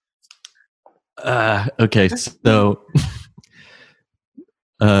 Okay, so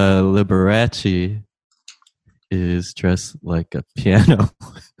Liberace is dressed like a piano.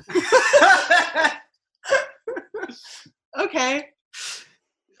 Okay.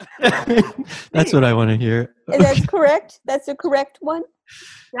 That's what I want to hear. That's correct. That's the correct one.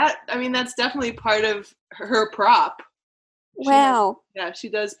 That's definitely part of her prop. Wow. She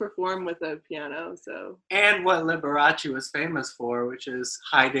does perform with a piano. So. And what Liberace was famous for, which is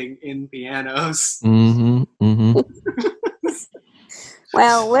hiding in pianos.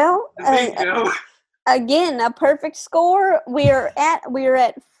 Well. Again, a perfect score. We're at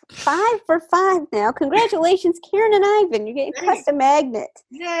 5 for 5 now. Congratulations, Karen and Ivan. You're getting custom magnet.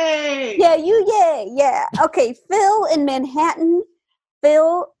 Yay! Yeah, yay! Yeah. Okay, Phil in Manhattan.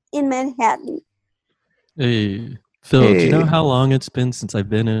 Hey, Phil, do you know how long it's been since I've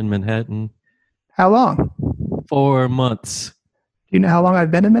been in Manhattan? How long? 4 months. Do you know how long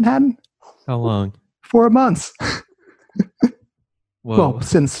I've been in Manhattan? How long? 4 months. Whoa. Well,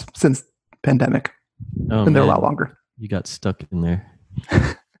 since pandemic. Oh, Been there a man. lot longer. You got stuck in there.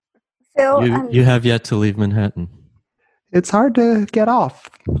 Phil, you have yet to leave Manhattan. It's hard to get off.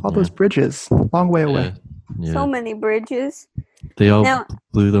 All those bridges. Long way away. Yeah. So many bridges. They all Now,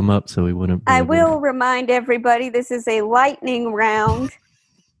 blew them up so we wouldn't be I able will remind everybody this is a lightning round.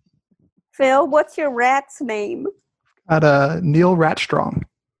 Phil, what's your rat's name? At Neil Ratstrong.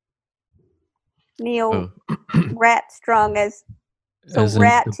 Neil Ratstrong as as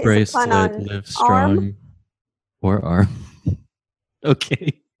rat in is the a bracelet, pun on live strong arm. or arm.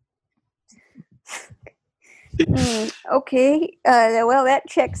 Okay. Okay. Well, that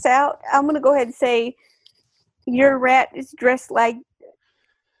checks out. I'm going to go ahead and say your rat is dressed like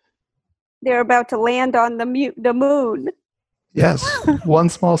they're about to land on the moon. Yes. One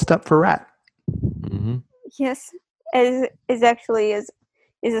small step for rat. Mm-hmm. Yes. Is actually a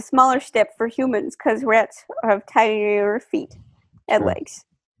smaller step for humans because rats have tinier feet and legs.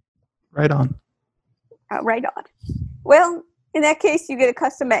 Right on. Right on. Well, in that case, you get a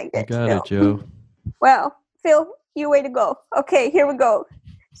custom magnet. You got Phil. it, Joe. Well, Phil, you way to go. Okay, here we go.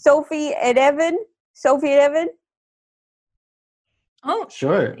 Sophie and Evan. Oh,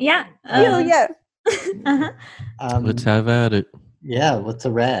 sure. Yeah. Yeah. Let's have at it. Yeah, what's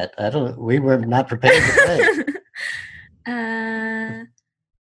a rat? We were not prepared to play.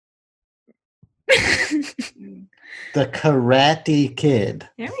 The Karate Kid.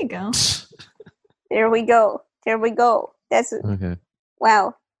 There we go. There we go. That's okay.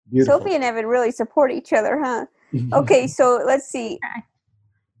 Wow. Beautiful. Sophie and Evan really support each other, huh? Okay, so let's see.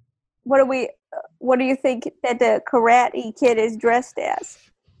 What do you think that the Karate Kid is dressed as?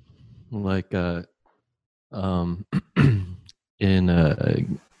 Like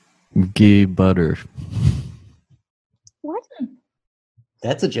in ghee butter. What?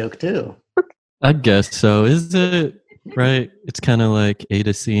 That's a joke too. I guess so. Is it right? It's kind of like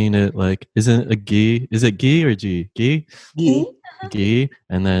Ada seeing it like, isn't a ghee? Is it ghee or G? Ghee? Ghee.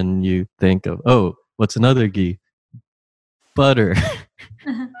 And then you think of, oh, what's another ghee? Butter.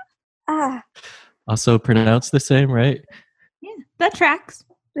 Also pronounced the same, right? Yeah, that tracks.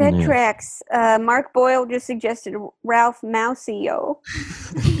 That tracks. Mark Boyle just suggested Ralph Macchio.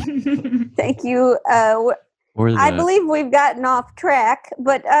 Thank you. I believe we've gotten off track,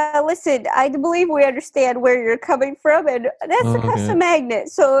 but listen, I believe we understand where you're coming from, and that's the custom magnet.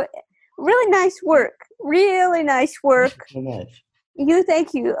 So, really nice work. Really nice work. So much.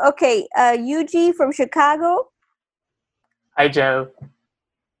 Thank you. Okay, Yuji from Chicago. Hi, Joe.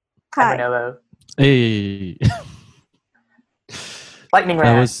 Hi. Manolo. Hey. Lightning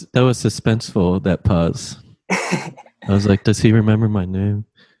round. That was suspenseful, that pause. I was like, does he remember my name?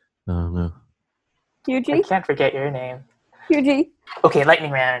 Oh, no. Yuji? I can't forget your name. Yuji. Okay,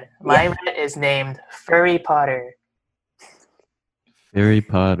 lightning round. My rat is named Furry Potter. Harry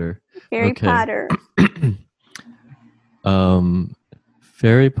Potter. Harry Potter.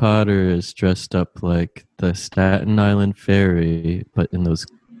 Fairy Potter is dressed up like the Staten Island Ferry, but in those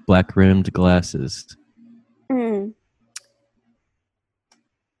black-rimmed glasses.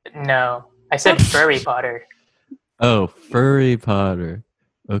 No, I said Furry Potter. Oh, Furry Potter.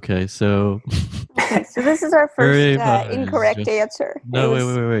 Okay, so... Okay, so this is our first incorrect answer. No,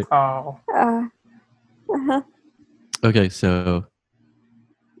 wait. Oh. Okay, so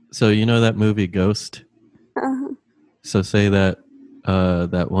you know that movie Ghost? So say that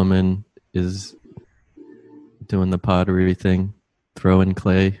that woman is doing the pottery thing, throwing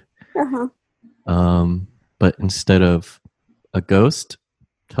clay. But instead of a ghost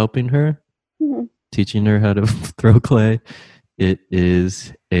helping her, teaching her how to throw clay, it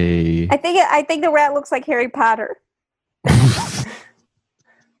is a... I think the rat looks like Harry Potter.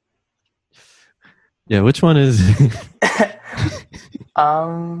 Yeah, which one is...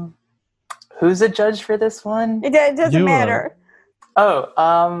 Who's the judge for this one? It doesn't matter.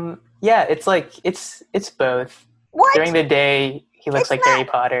 Oh, yeah, it's like it's both. What? During the day, he looks like Harry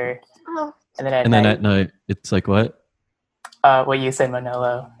Potter. Oh. And then at night, it's like what? What you said,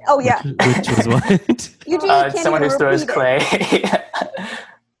 Manolo. Oh yeah. Which was what? You can't someone who even throws repeat clay.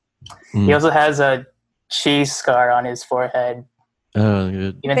 Mm. He also has a cheese scar on his forehead. Oh,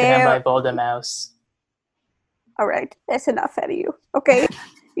 good. Given to him by Voldemort. All right, that's enough out of you. Okay,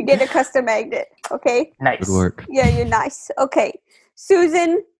 you get a custom magnet. Okay. Nice. Good work. Yeah, you're nice. Okay,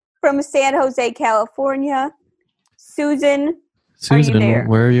 Susan from San Jose, California. Susan, are you there?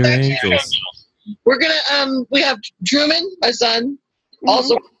 Where are your angels? We're gonna we have Truman, my son,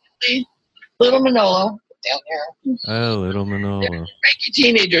 also little Manolo down there. Oh, little Manolo. Cranky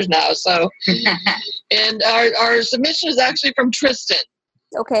teenagers now, so and our submission is actually from Tristan.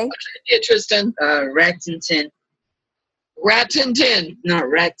 Okay. Yeah, Tristan. Rattintin. Rattintin. No,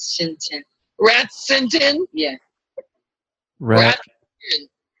 Rattintin. Ratsintin? Yeah.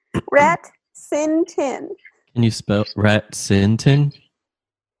 Ratsintin. Can you spell Ratsintin? Can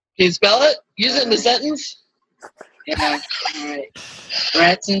you spell it? Use it in the sentence? Yeah. All right.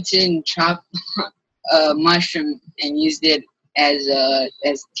 Rattintin chopped a mushroom and used it as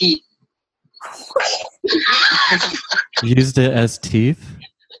teeth. Used it as teeth?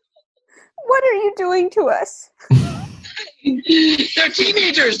 What are you doing to us? They're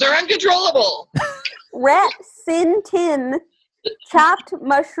teenagers. They're uncontrollable. Ratsintin chopped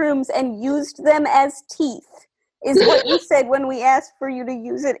mushrooms and used them as teeth is what you said when we asked for you to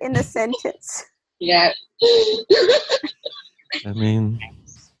use it in a sentence. Yeah. I mean,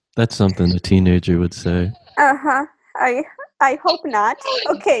 that's something a teenager would say. Uh-huh. I hope not.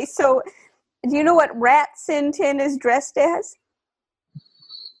 Okay, so do you know what Ratsintin is dressed as?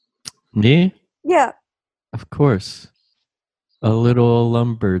 Me? Yeah. Of course. A little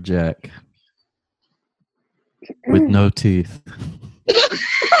lumberjack. With no teeth.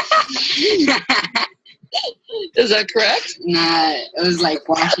 Is that correct? Nah, it was like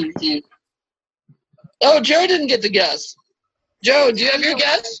Washington. Oh, Joe didn't get the guess. Joe, do you have your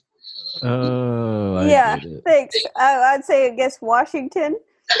guess? Oh, I yeah, get it. thanks. I'd say, I guess, Washington.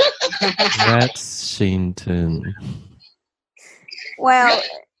 Ratshington. Wow.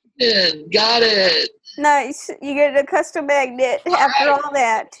 Got it. Nice. You get a custom magnet after all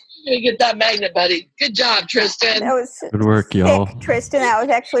that. You're gonna get that magnet, buddy. Good job, Tristan. That was Good work, y'all. sick, Tristan. That was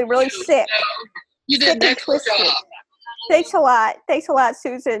actually really sick. You did an excellent job. Thanks a lot. Thanks a lot,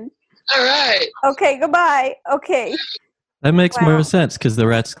 Susan. All right. Okay, goodbye. Okay. That makes more sense because the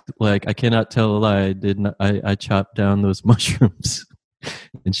rat's like, I cannot tell a lie. I chopped down those mushrooms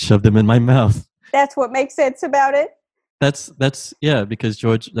and shoved them in my mouth. That's what makes sense about it. That's yeah, because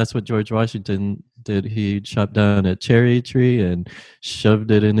that's what George Washington did. He chopped down a cherry tree and shoved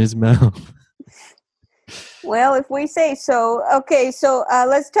it in his mouth. Well, if we say so. Okay, so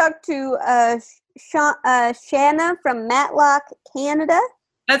let's talk to Shanna from Matlock, Canada.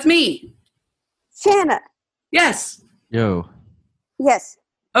 That's me. Shanna. Yes. Yo. Yes.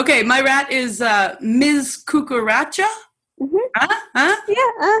 Okay, my rat is Ms. Cucaracha. Mm-hmm. Huh?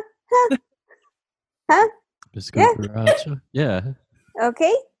 Yeah. Huh? Ms. Cucaracha? Yeah.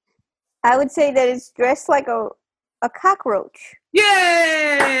 Okay. I would say that it's dressed like a cockroach.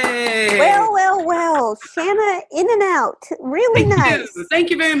 Yay! Well. Shanna, in and out. Really nice. Thank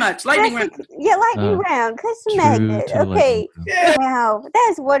you very much. Lightning round. Yeah, lightning round. Custom magnet. Okay. Wow,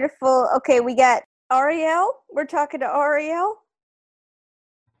 that's wonderful. Okay, we got Ariel. We're talking to Ariel.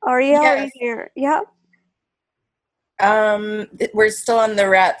 Ariel, are you here? Yeah. We're still on the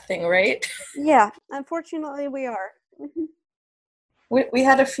rat thing, right? Yeah, unfortunately we are. Mm-hmm. We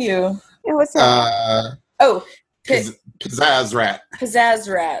had a few. Yeah, what's that? Pizzazz rat.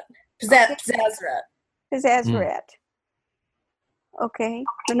 Pizzazz rat. Pizzazz rat. Pizzazz rat. Okay.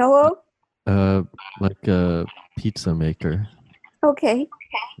 Manolo? Like a pizza maker. Okay.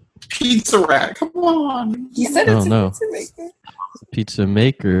 Pizza rat. Come on. You said it's a pizza maker. Pizza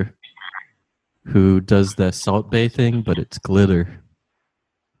maker who does the Salt Bay thing, but it's glitter.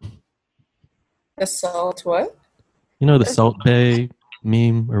 The salt what? You know the Salt Bay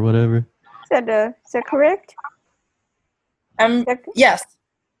meme or whatever? Is that correct? Yes.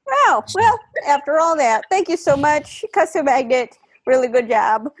 Wow. Well, after all that, thank you so much. Custom magnet. Really good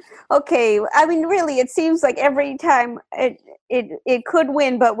job. Okay. I mean, really, it seems like every time it could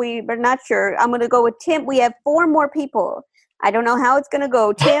win, but we're not sure. I'm going to go with Tim. We have 4 more people. I don't know how it's going to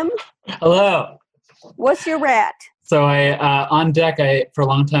go. Tim? Hello. What's your rat? So I on deck, for a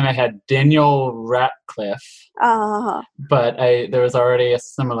long time I had Daniel Ratcliffe, but there was already a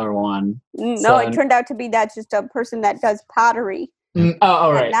similar one. No, it turned out to be that's just a person that does pottery right.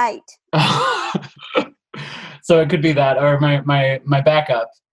 at night. So it could be that, or my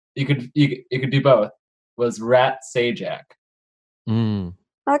backup. You could do both. Was Rat Sajak. Mm.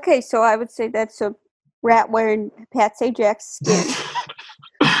 Okay, so I would say that's a rat wearing Pat Sajak's skin.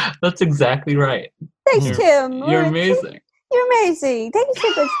 That's exactly right. Thanks, Tim. You're amazing. You're amazing. Thank you so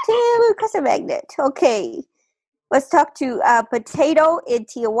much, Tim. Custom Magnet. Okay. Let's talk to Potato in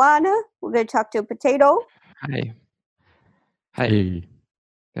Tijuana. We're going to talk to Potato. Hi. Hi.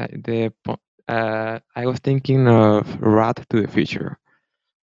 Hey. I was thinking of Rat to the Future.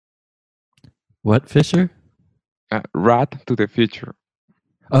 What, Fisher? Rat to the Future.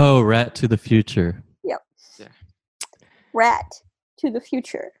 Oh, Rat to the Future. Yep. Yeah. Rat to the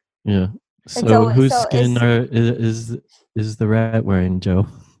Future. Yeah. So whose skin is the rat wearing, Joe?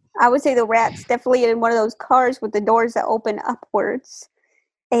 I would say the rat's definitely in one of those cars with the doors that open upwards.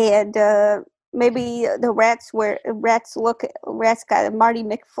 And maybe the rat's got a Marty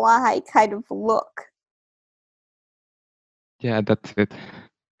McFly kind of look. Yeah, that's it.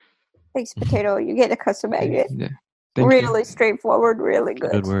 Thanks, Potato. You get a custom magnet. Yeah. Really straightforward, really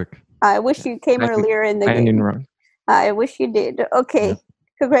good. Good work. I wish you came earlier in the game. I wish you did. Okay. Yep.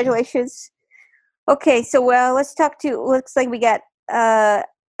 Congratulations. Okay, so let's talk to, looks like we got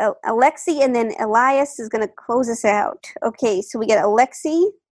Alexi, and then Elias is going to close us out. Okay, so we got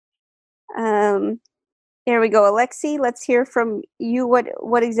Alexi. There we go, Alexi. Let's hear from you.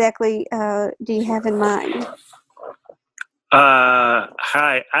 What exactly do you have in mind?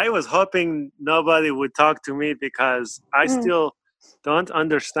 Hi. I was hoping nobody would talk to me because I still don't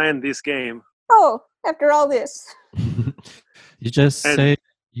understand this game. Oh, after all this. You just say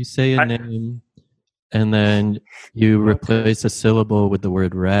a name, and then you replace a syllable with the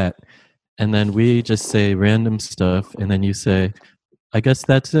word rat, and then we just say random stuff, and then you say, I guess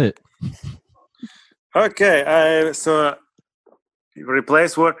that's it. Okay, so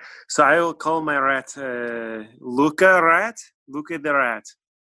replace word. So I will call my rat Luca Rat. Luca the Rat.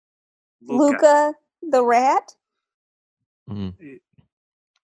 Luca the Rat? Did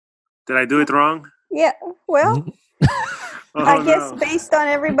I do it wrong? Yeah, well... I guess based on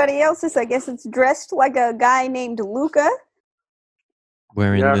everybody else's, I guess it's dressed like a guy named Luca.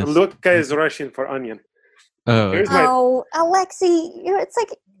 Wearing this. Luca is Russian for onion. Oh, Alexi, it's like,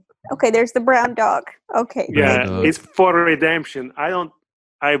 okay, there's the brown dog. Okay. Yeah, it's for redemption.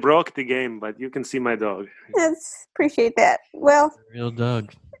 I broke the game, but you can see my dog. Yes, appreciate that. Well, real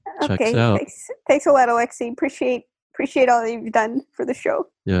dog. Checks okay, out. Thanks a lot, Alexi. Appreciate all that you've done for the show.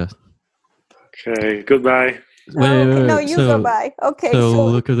 Yeah. Okay, goodbye. Wait, no, you go by. Okay, so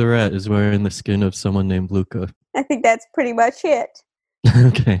Luca the Rat is wearing the skin of someone named Luca. I think that's pretty much it.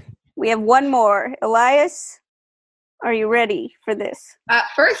 Okay. We have one more. Elias, are you ready for this?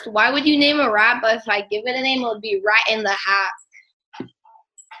 First, why would you name a rat, but if I give it a name, it would be Rat in the Hat.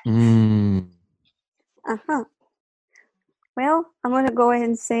 Uh-huh. Well, I'm going to go ahead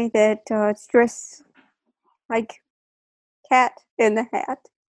and say that it's dressed like Cat in the Hat.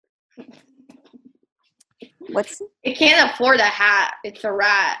 It can't afford a hat. It's a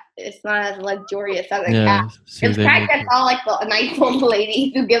rat. It's not as luxurious as a cat. If cat gets all like a nice old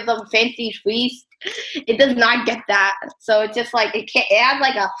lady who gives them fancy feast, it does not get that. So it's just like it has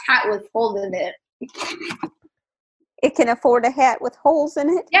like a hat with holes in it. It can afford a hat with holes in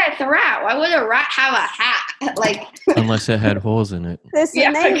it? Yeah, it's a rat. Why would a rat have a hat? Like unless it had holes in it. The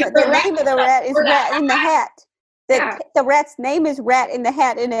name of the rat is Rat in the Hat. The rat's name is Rat in the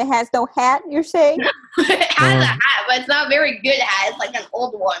Hat, and it has no hat, you're saying? It has a hat, but it's not a very good hat. It's like an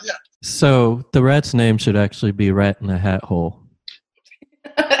old one. So the rat's name should actually be Rat in the Hat Hole.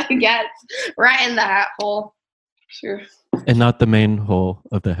 Yes, Rat in the Hat Hole. Sure. And not the main hole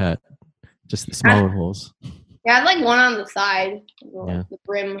of the hat, just the smaller holes. Yeah, I'd like one on the side, Yeah. the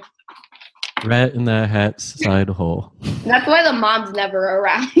brim. Rat in the Hat's side hole. That's why the mom's never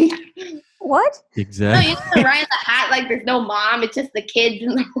around. What? Exactly. No, you know, right in the hat, like there's no mom, it's just the kids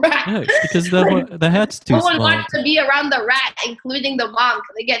and the rat. Yeah, because the hat's too no small. one wants to be around the rat, including the mom,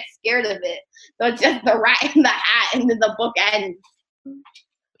 because they get scared of it. So it's just the rat in the hat, and then the book ends.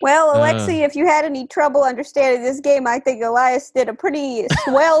 Well, Alexi, if you had any trouble understanding this game, I think Elias did a pretty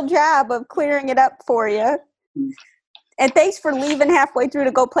swell job of clearing it up for you. And thanks for leaving halfway through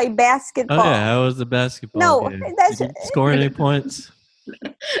to go play basketball. Oh yeah, how was the basketball game? That's Did you score any points?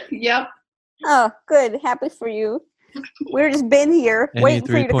 Yep. Oh, good. Happy for you. We're just been here Any waiting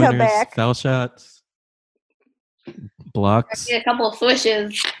for you to come back. Foul shots, blocks. I get a couple of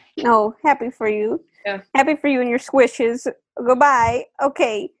swishes. No, happy for you. Yeah. Happy for you and your squishes. Goodbye.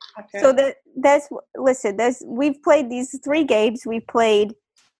 Okay. So we've played these 3 games. We've played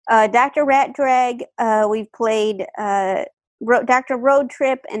Dr. Rat Drag. We've played Dr. Road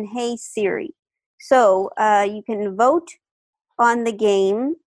Trip and Hey Siri. So you can vote on the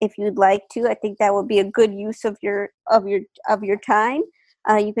game if you'd like to. I think that would be a good use of your time.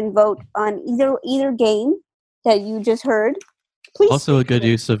 You can vote on either game that you just heard. Please. Also, a good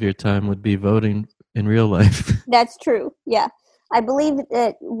use of your time would be voting in real life. That's true. Yeah, I believe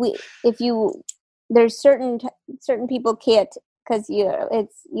that there's certain people can't because you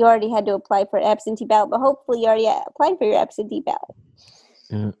already had to apply for absentee ballot, but hopefully you already applied for your absentee ballot.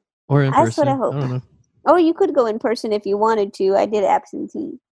 Yeah. Or in That's person. what I hope. I don't know. Or you could go in person if you wanted to. I did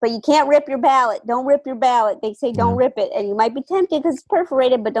absentee. But you can't rip your ballot. Don't rip your ballot. They say don't rip it. And you might be tempted because it's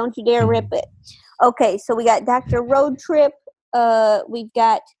perforated, but don't you dare rip it. Okay, so we got Dr. Road Trip. We've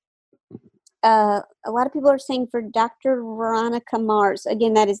got a lot of people are saying for Dr. Veronica Mars.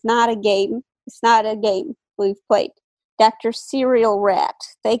 Again, that is not a game. It's not a game we've played. Dr. Serial Rat.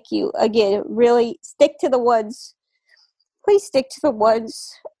 Thank you. Again, really stick to the ones. Please stick to the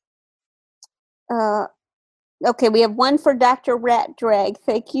ones. Okay, we have one for Dr. Rat Drag.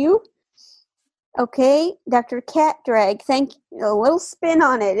 Thank you. Okay, Dr. Cat Drag. Thank you. A little spin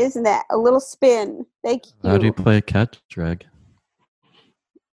on it, isn't that? A little spin. Thank you. How do you play cat drag?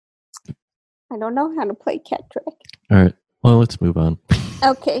 I don't know how to play cat drag. All right. Well, let's move on.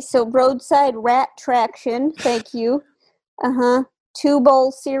 Okay, so Roadside Rat Traction. Thank you.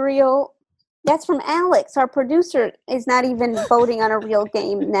 2-bowl cereal. That's from Alex. Our producer is not even voting on a real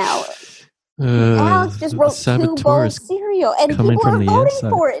game now. Alex just wrote 2-bowl cereal, and people are voting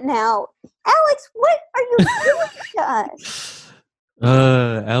for it now. Alex, what are you doing to us?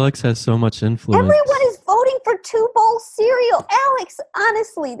 Alex has so much influence. Everyone is voting for 2-bowl cereal. Alex,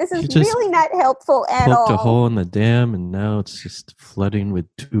 honestly, this is really not helpful at all. Poked a hole in the dam, and now it's just flooding with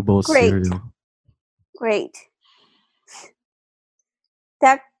 2-bowl cereal. Great.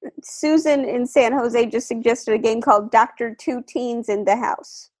 Susan in San Jose just suggested a game called Dr. Two Teens in the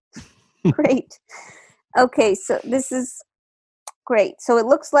House. Great. Okay, so this is great. So it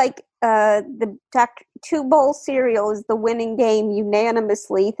looks like the 2-bowl cereal is the winning game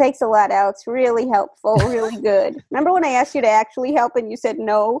unanimously. Thanks a lot, Alex. Really helpful. Really good. Remember when I asked you to actually help and you said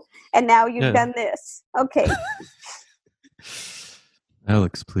no, and now you've done this? Okay.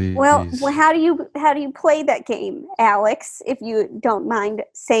 Alex, please. Well, how do you play that game, Alex? If you don't mind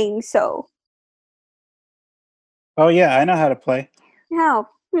saying so. Oh yeah, I know how to play. How?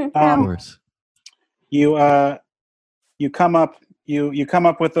 Of course. You come up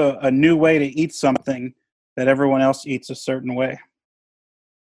with a new way to eat something that everyone else eats a certain way.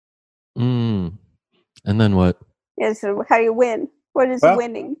 And then what? Yeah, so how do you win? What is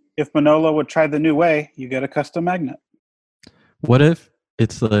winning? If Manolo would try the new way, you get a custom magnet. What if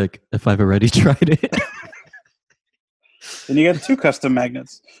it's like if I've already tried it? Then you get 2 custom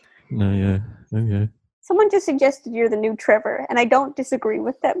magnets. No, yeah. Okay. Someone just suggested you're the new Trevor, and I don't disagree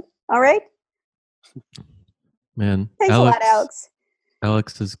with them. All right? Man. Thanks a lot, Alex.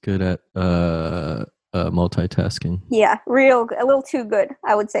 Alex is good at multitasking. Yeah, a little too good.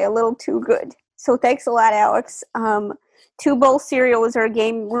 I would say a little too good. So thanks a lot, Alex. 2-bowl cereal is our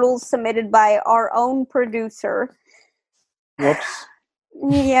game rules submitted by our own producer. Whoops.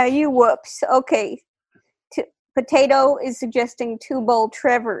 Yeah, you whoops. Okay. Potato is suggesting 2-bowl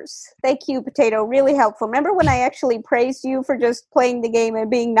Trevors. Thank you, Potato. Really helpful. Remember when I actually praised you for just playing the game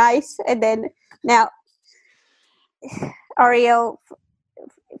and being nice? And then now Ariel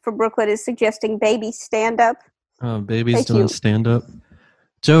for Brooklyn is suggesting baby stand-up. Oh, baby's doing stand-up.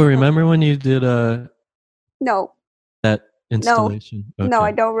 Joe, remember when you did No. that installation? No, Okay. no,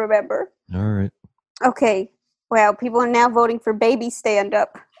 I don't remember. All right. Okay. Well, people are now voting for baby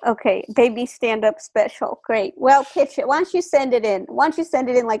stand-up. Okay, baby stand-up special. Great. Well, pitch it. Why don't you send it in? Why don't you send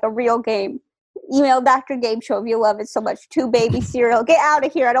it in like a real game? Email Dr. Game Show if you love it so much. 2 baby cereal. Get out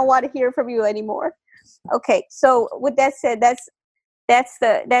of here. I don't want to hear from you anymore. Okay, so with that said, that's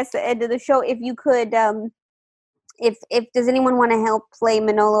the end of the show. If you could, if does anyone want to help play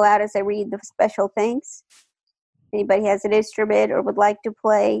Manolo out as I read the special thanks? Anybody has an instrument or would like to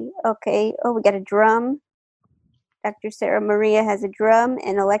play? Okay. Oh, we got a drum. Dr. Sarah Maria has a drum,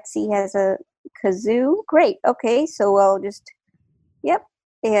 and Alexi has a kazoo. Great. Okay, so I'll just, yep.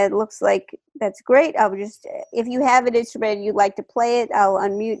 It looks like that's great. I'll just, if you have an instrument and you'd like to play it, I'll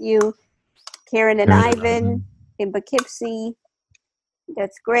unmute you. Karen and Ivan in Poughkeepsie.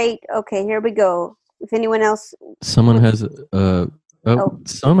 That's great. Okay, here we go. If anyone else. Someone has, so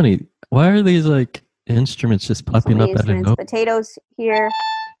many. Why are these like instruments just popping up out of nowhere? Potatoes here.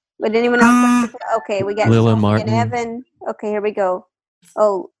 Would anyone else like to, okay, we got Lil Sophie and Martin. Evan. Okay, here we go.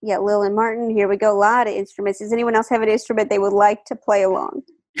 Oh, yeah, Lil and Martin. Here we go. A lot of instruments. Does anyone else have an instrument they would like to play along?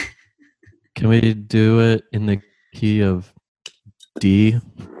 Can we do it in the key of D?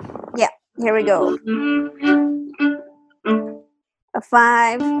 Yeah, here we go. a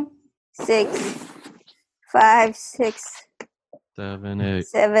 5, 6, 5, 6, 7, 8.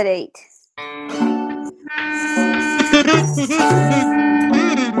 7, 8.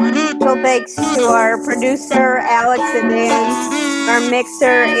 So thanks to our producer, Alex and Dan, our mixer,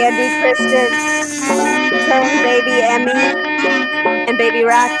 Andy, Kristen, intern, baby Emmy, and baby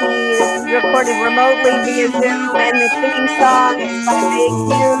Rocky. This is recorded remotely via Zoom, and the theme song is by Big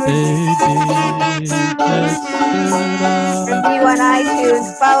Review on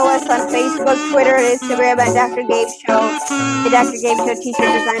iTunes. Follow us on Facebook, Twitter, and Instagram at Dr. Gabe Show. The Dr. Gabe Show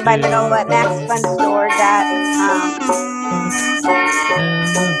t-shirt designed by Manolo at maxfunstore.com.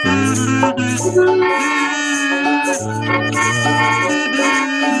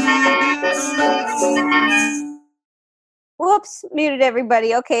 Whoops, muted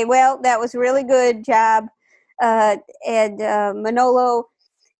everybody. Okay, well, that was really good job. And Manolo,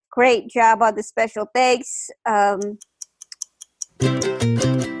 great job on the special thanks.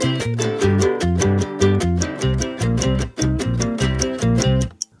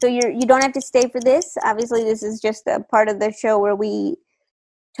 So you don't have to stay for this. Obviously, this is just a part of the show where we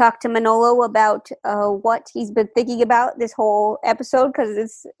talk to Manolo about what he's been thinking about this whole episode,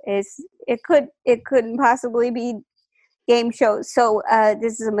 because it couldn't possibly be game shows. So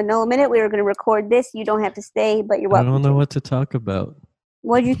this is a Manolo Minute. We were going to record this. You don't have to stay, but you're welcome. I don't know what to talk about.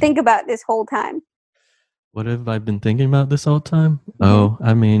 What did you think about this whole time? What have I been thinking about this whole time? Mm-hmm. Oh,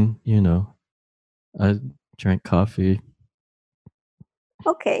 I mean, I drank coffee.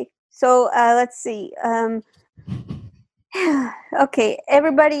 Okay, so let's see. Okay,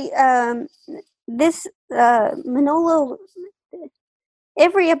 everybody. This Manolo.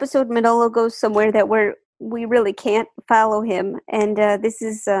 Every episode, Manolo goes somewhere that we really can't follow him, and this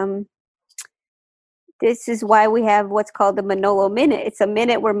is why we have what's called the Manolo Minute. It's a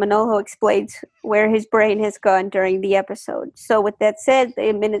minute where Manolo explains where his brain has gone during the episode. So, with that said,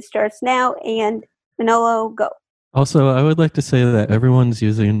 the minute starts now, and Manolo, go. Also, I would like to say that everyone's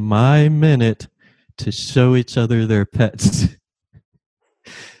using my minute to show each other their pets.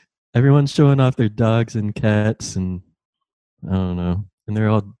 Everyone's showing off their dogs and cats, and I don't know. And they're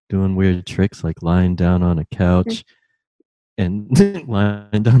all doing weird tricks like lying down on a couch and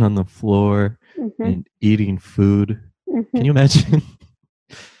lying down on the floor and eating food. Can you imagine?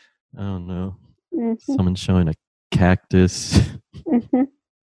 I don't know. Someone showing a cactus.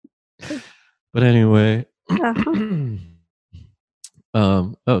 But anyway.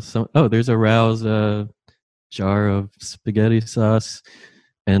 There's a Rouse jar of spaghetti sauce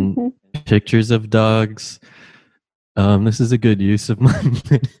and pictures of dogs. This is a good use of my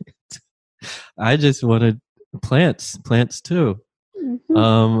minute. I just wanted plants too.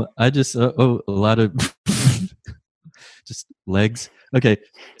 I just a lot of just legs. Okay.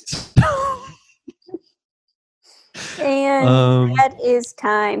 And that is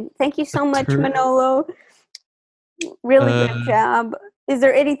time. Thank you so much, Manolo. Really good job. Is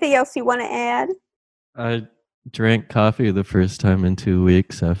there anything else you want to add? I drank coffee the first time in 2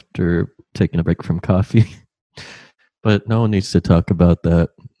 weeks after taking a break from coffee. But no one needs to talk about that.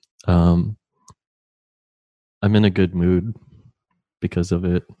 I'm in a good mood because of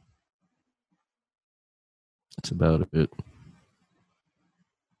it. That's about it.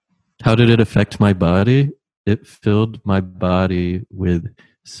 How did it affect my body? It filled my body with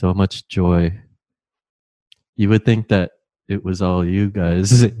so much joy. You would think that it was all you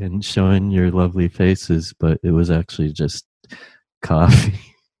guys and showing your lovely faces, but it was actually just coffee.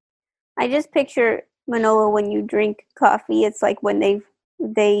 I just picture Manolo when you drink coffee. It's like when they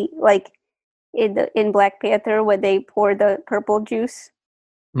like in Black Panther when they pour the purple juice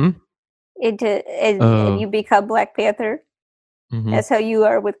into and you become Black Panther. That's how you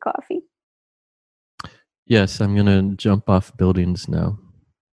are with coffee. Yes, I'm gonna jump off buildings now.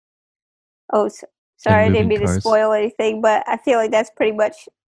 Oh, sorry, I didn't mean to spoil anything, but I feel like that's pretty much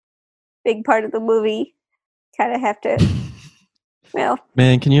a big part of the movie. Kind of have to. Well,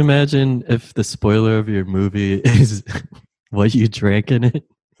 man, can you imagine if the spoiler of your movie is what you drank in it?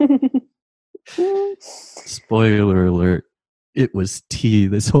 Spoiler alert! It was tea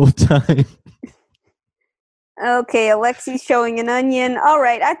this whole time. Okay, Alexi's showing an onion. All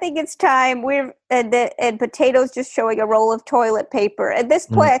right, I think it's time. And Potato's just showing a roll of toilet paper. At this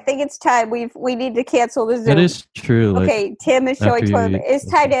point, I think it's time. We need to cancel the Zoom. That is true. Okay, Tim is showing toilet paper. It's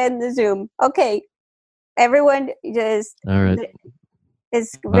time to end the Zoom. Okay, everyone just. All right.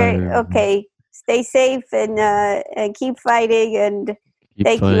 It's very okay. Stay safe and keep fighting. And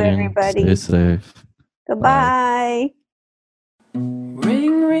thank you, everybody. Stay safe. Goodbye.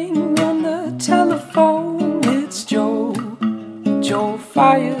 Ring, ring on the telephone. It's Joe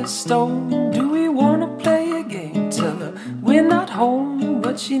Firestone. Do we want to play a game? Tell her we're not home. home,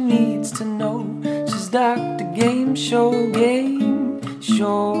 but she needs to know she's Dr. Game Show, Game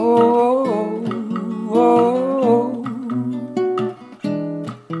Show.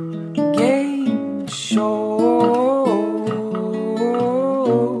 Game Show.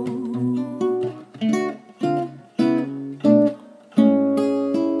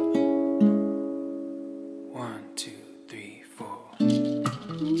 One, two, three, four.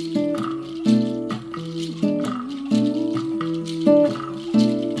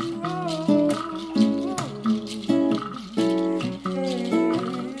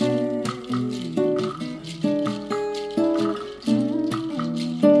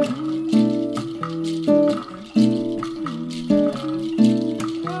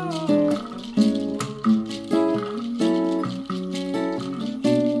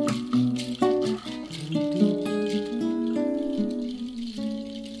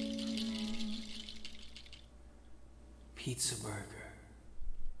 Pizza burger.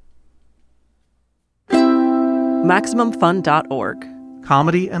 MaximumFun.org.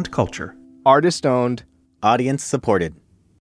 Comedy and culture. Artist owned, audience supported.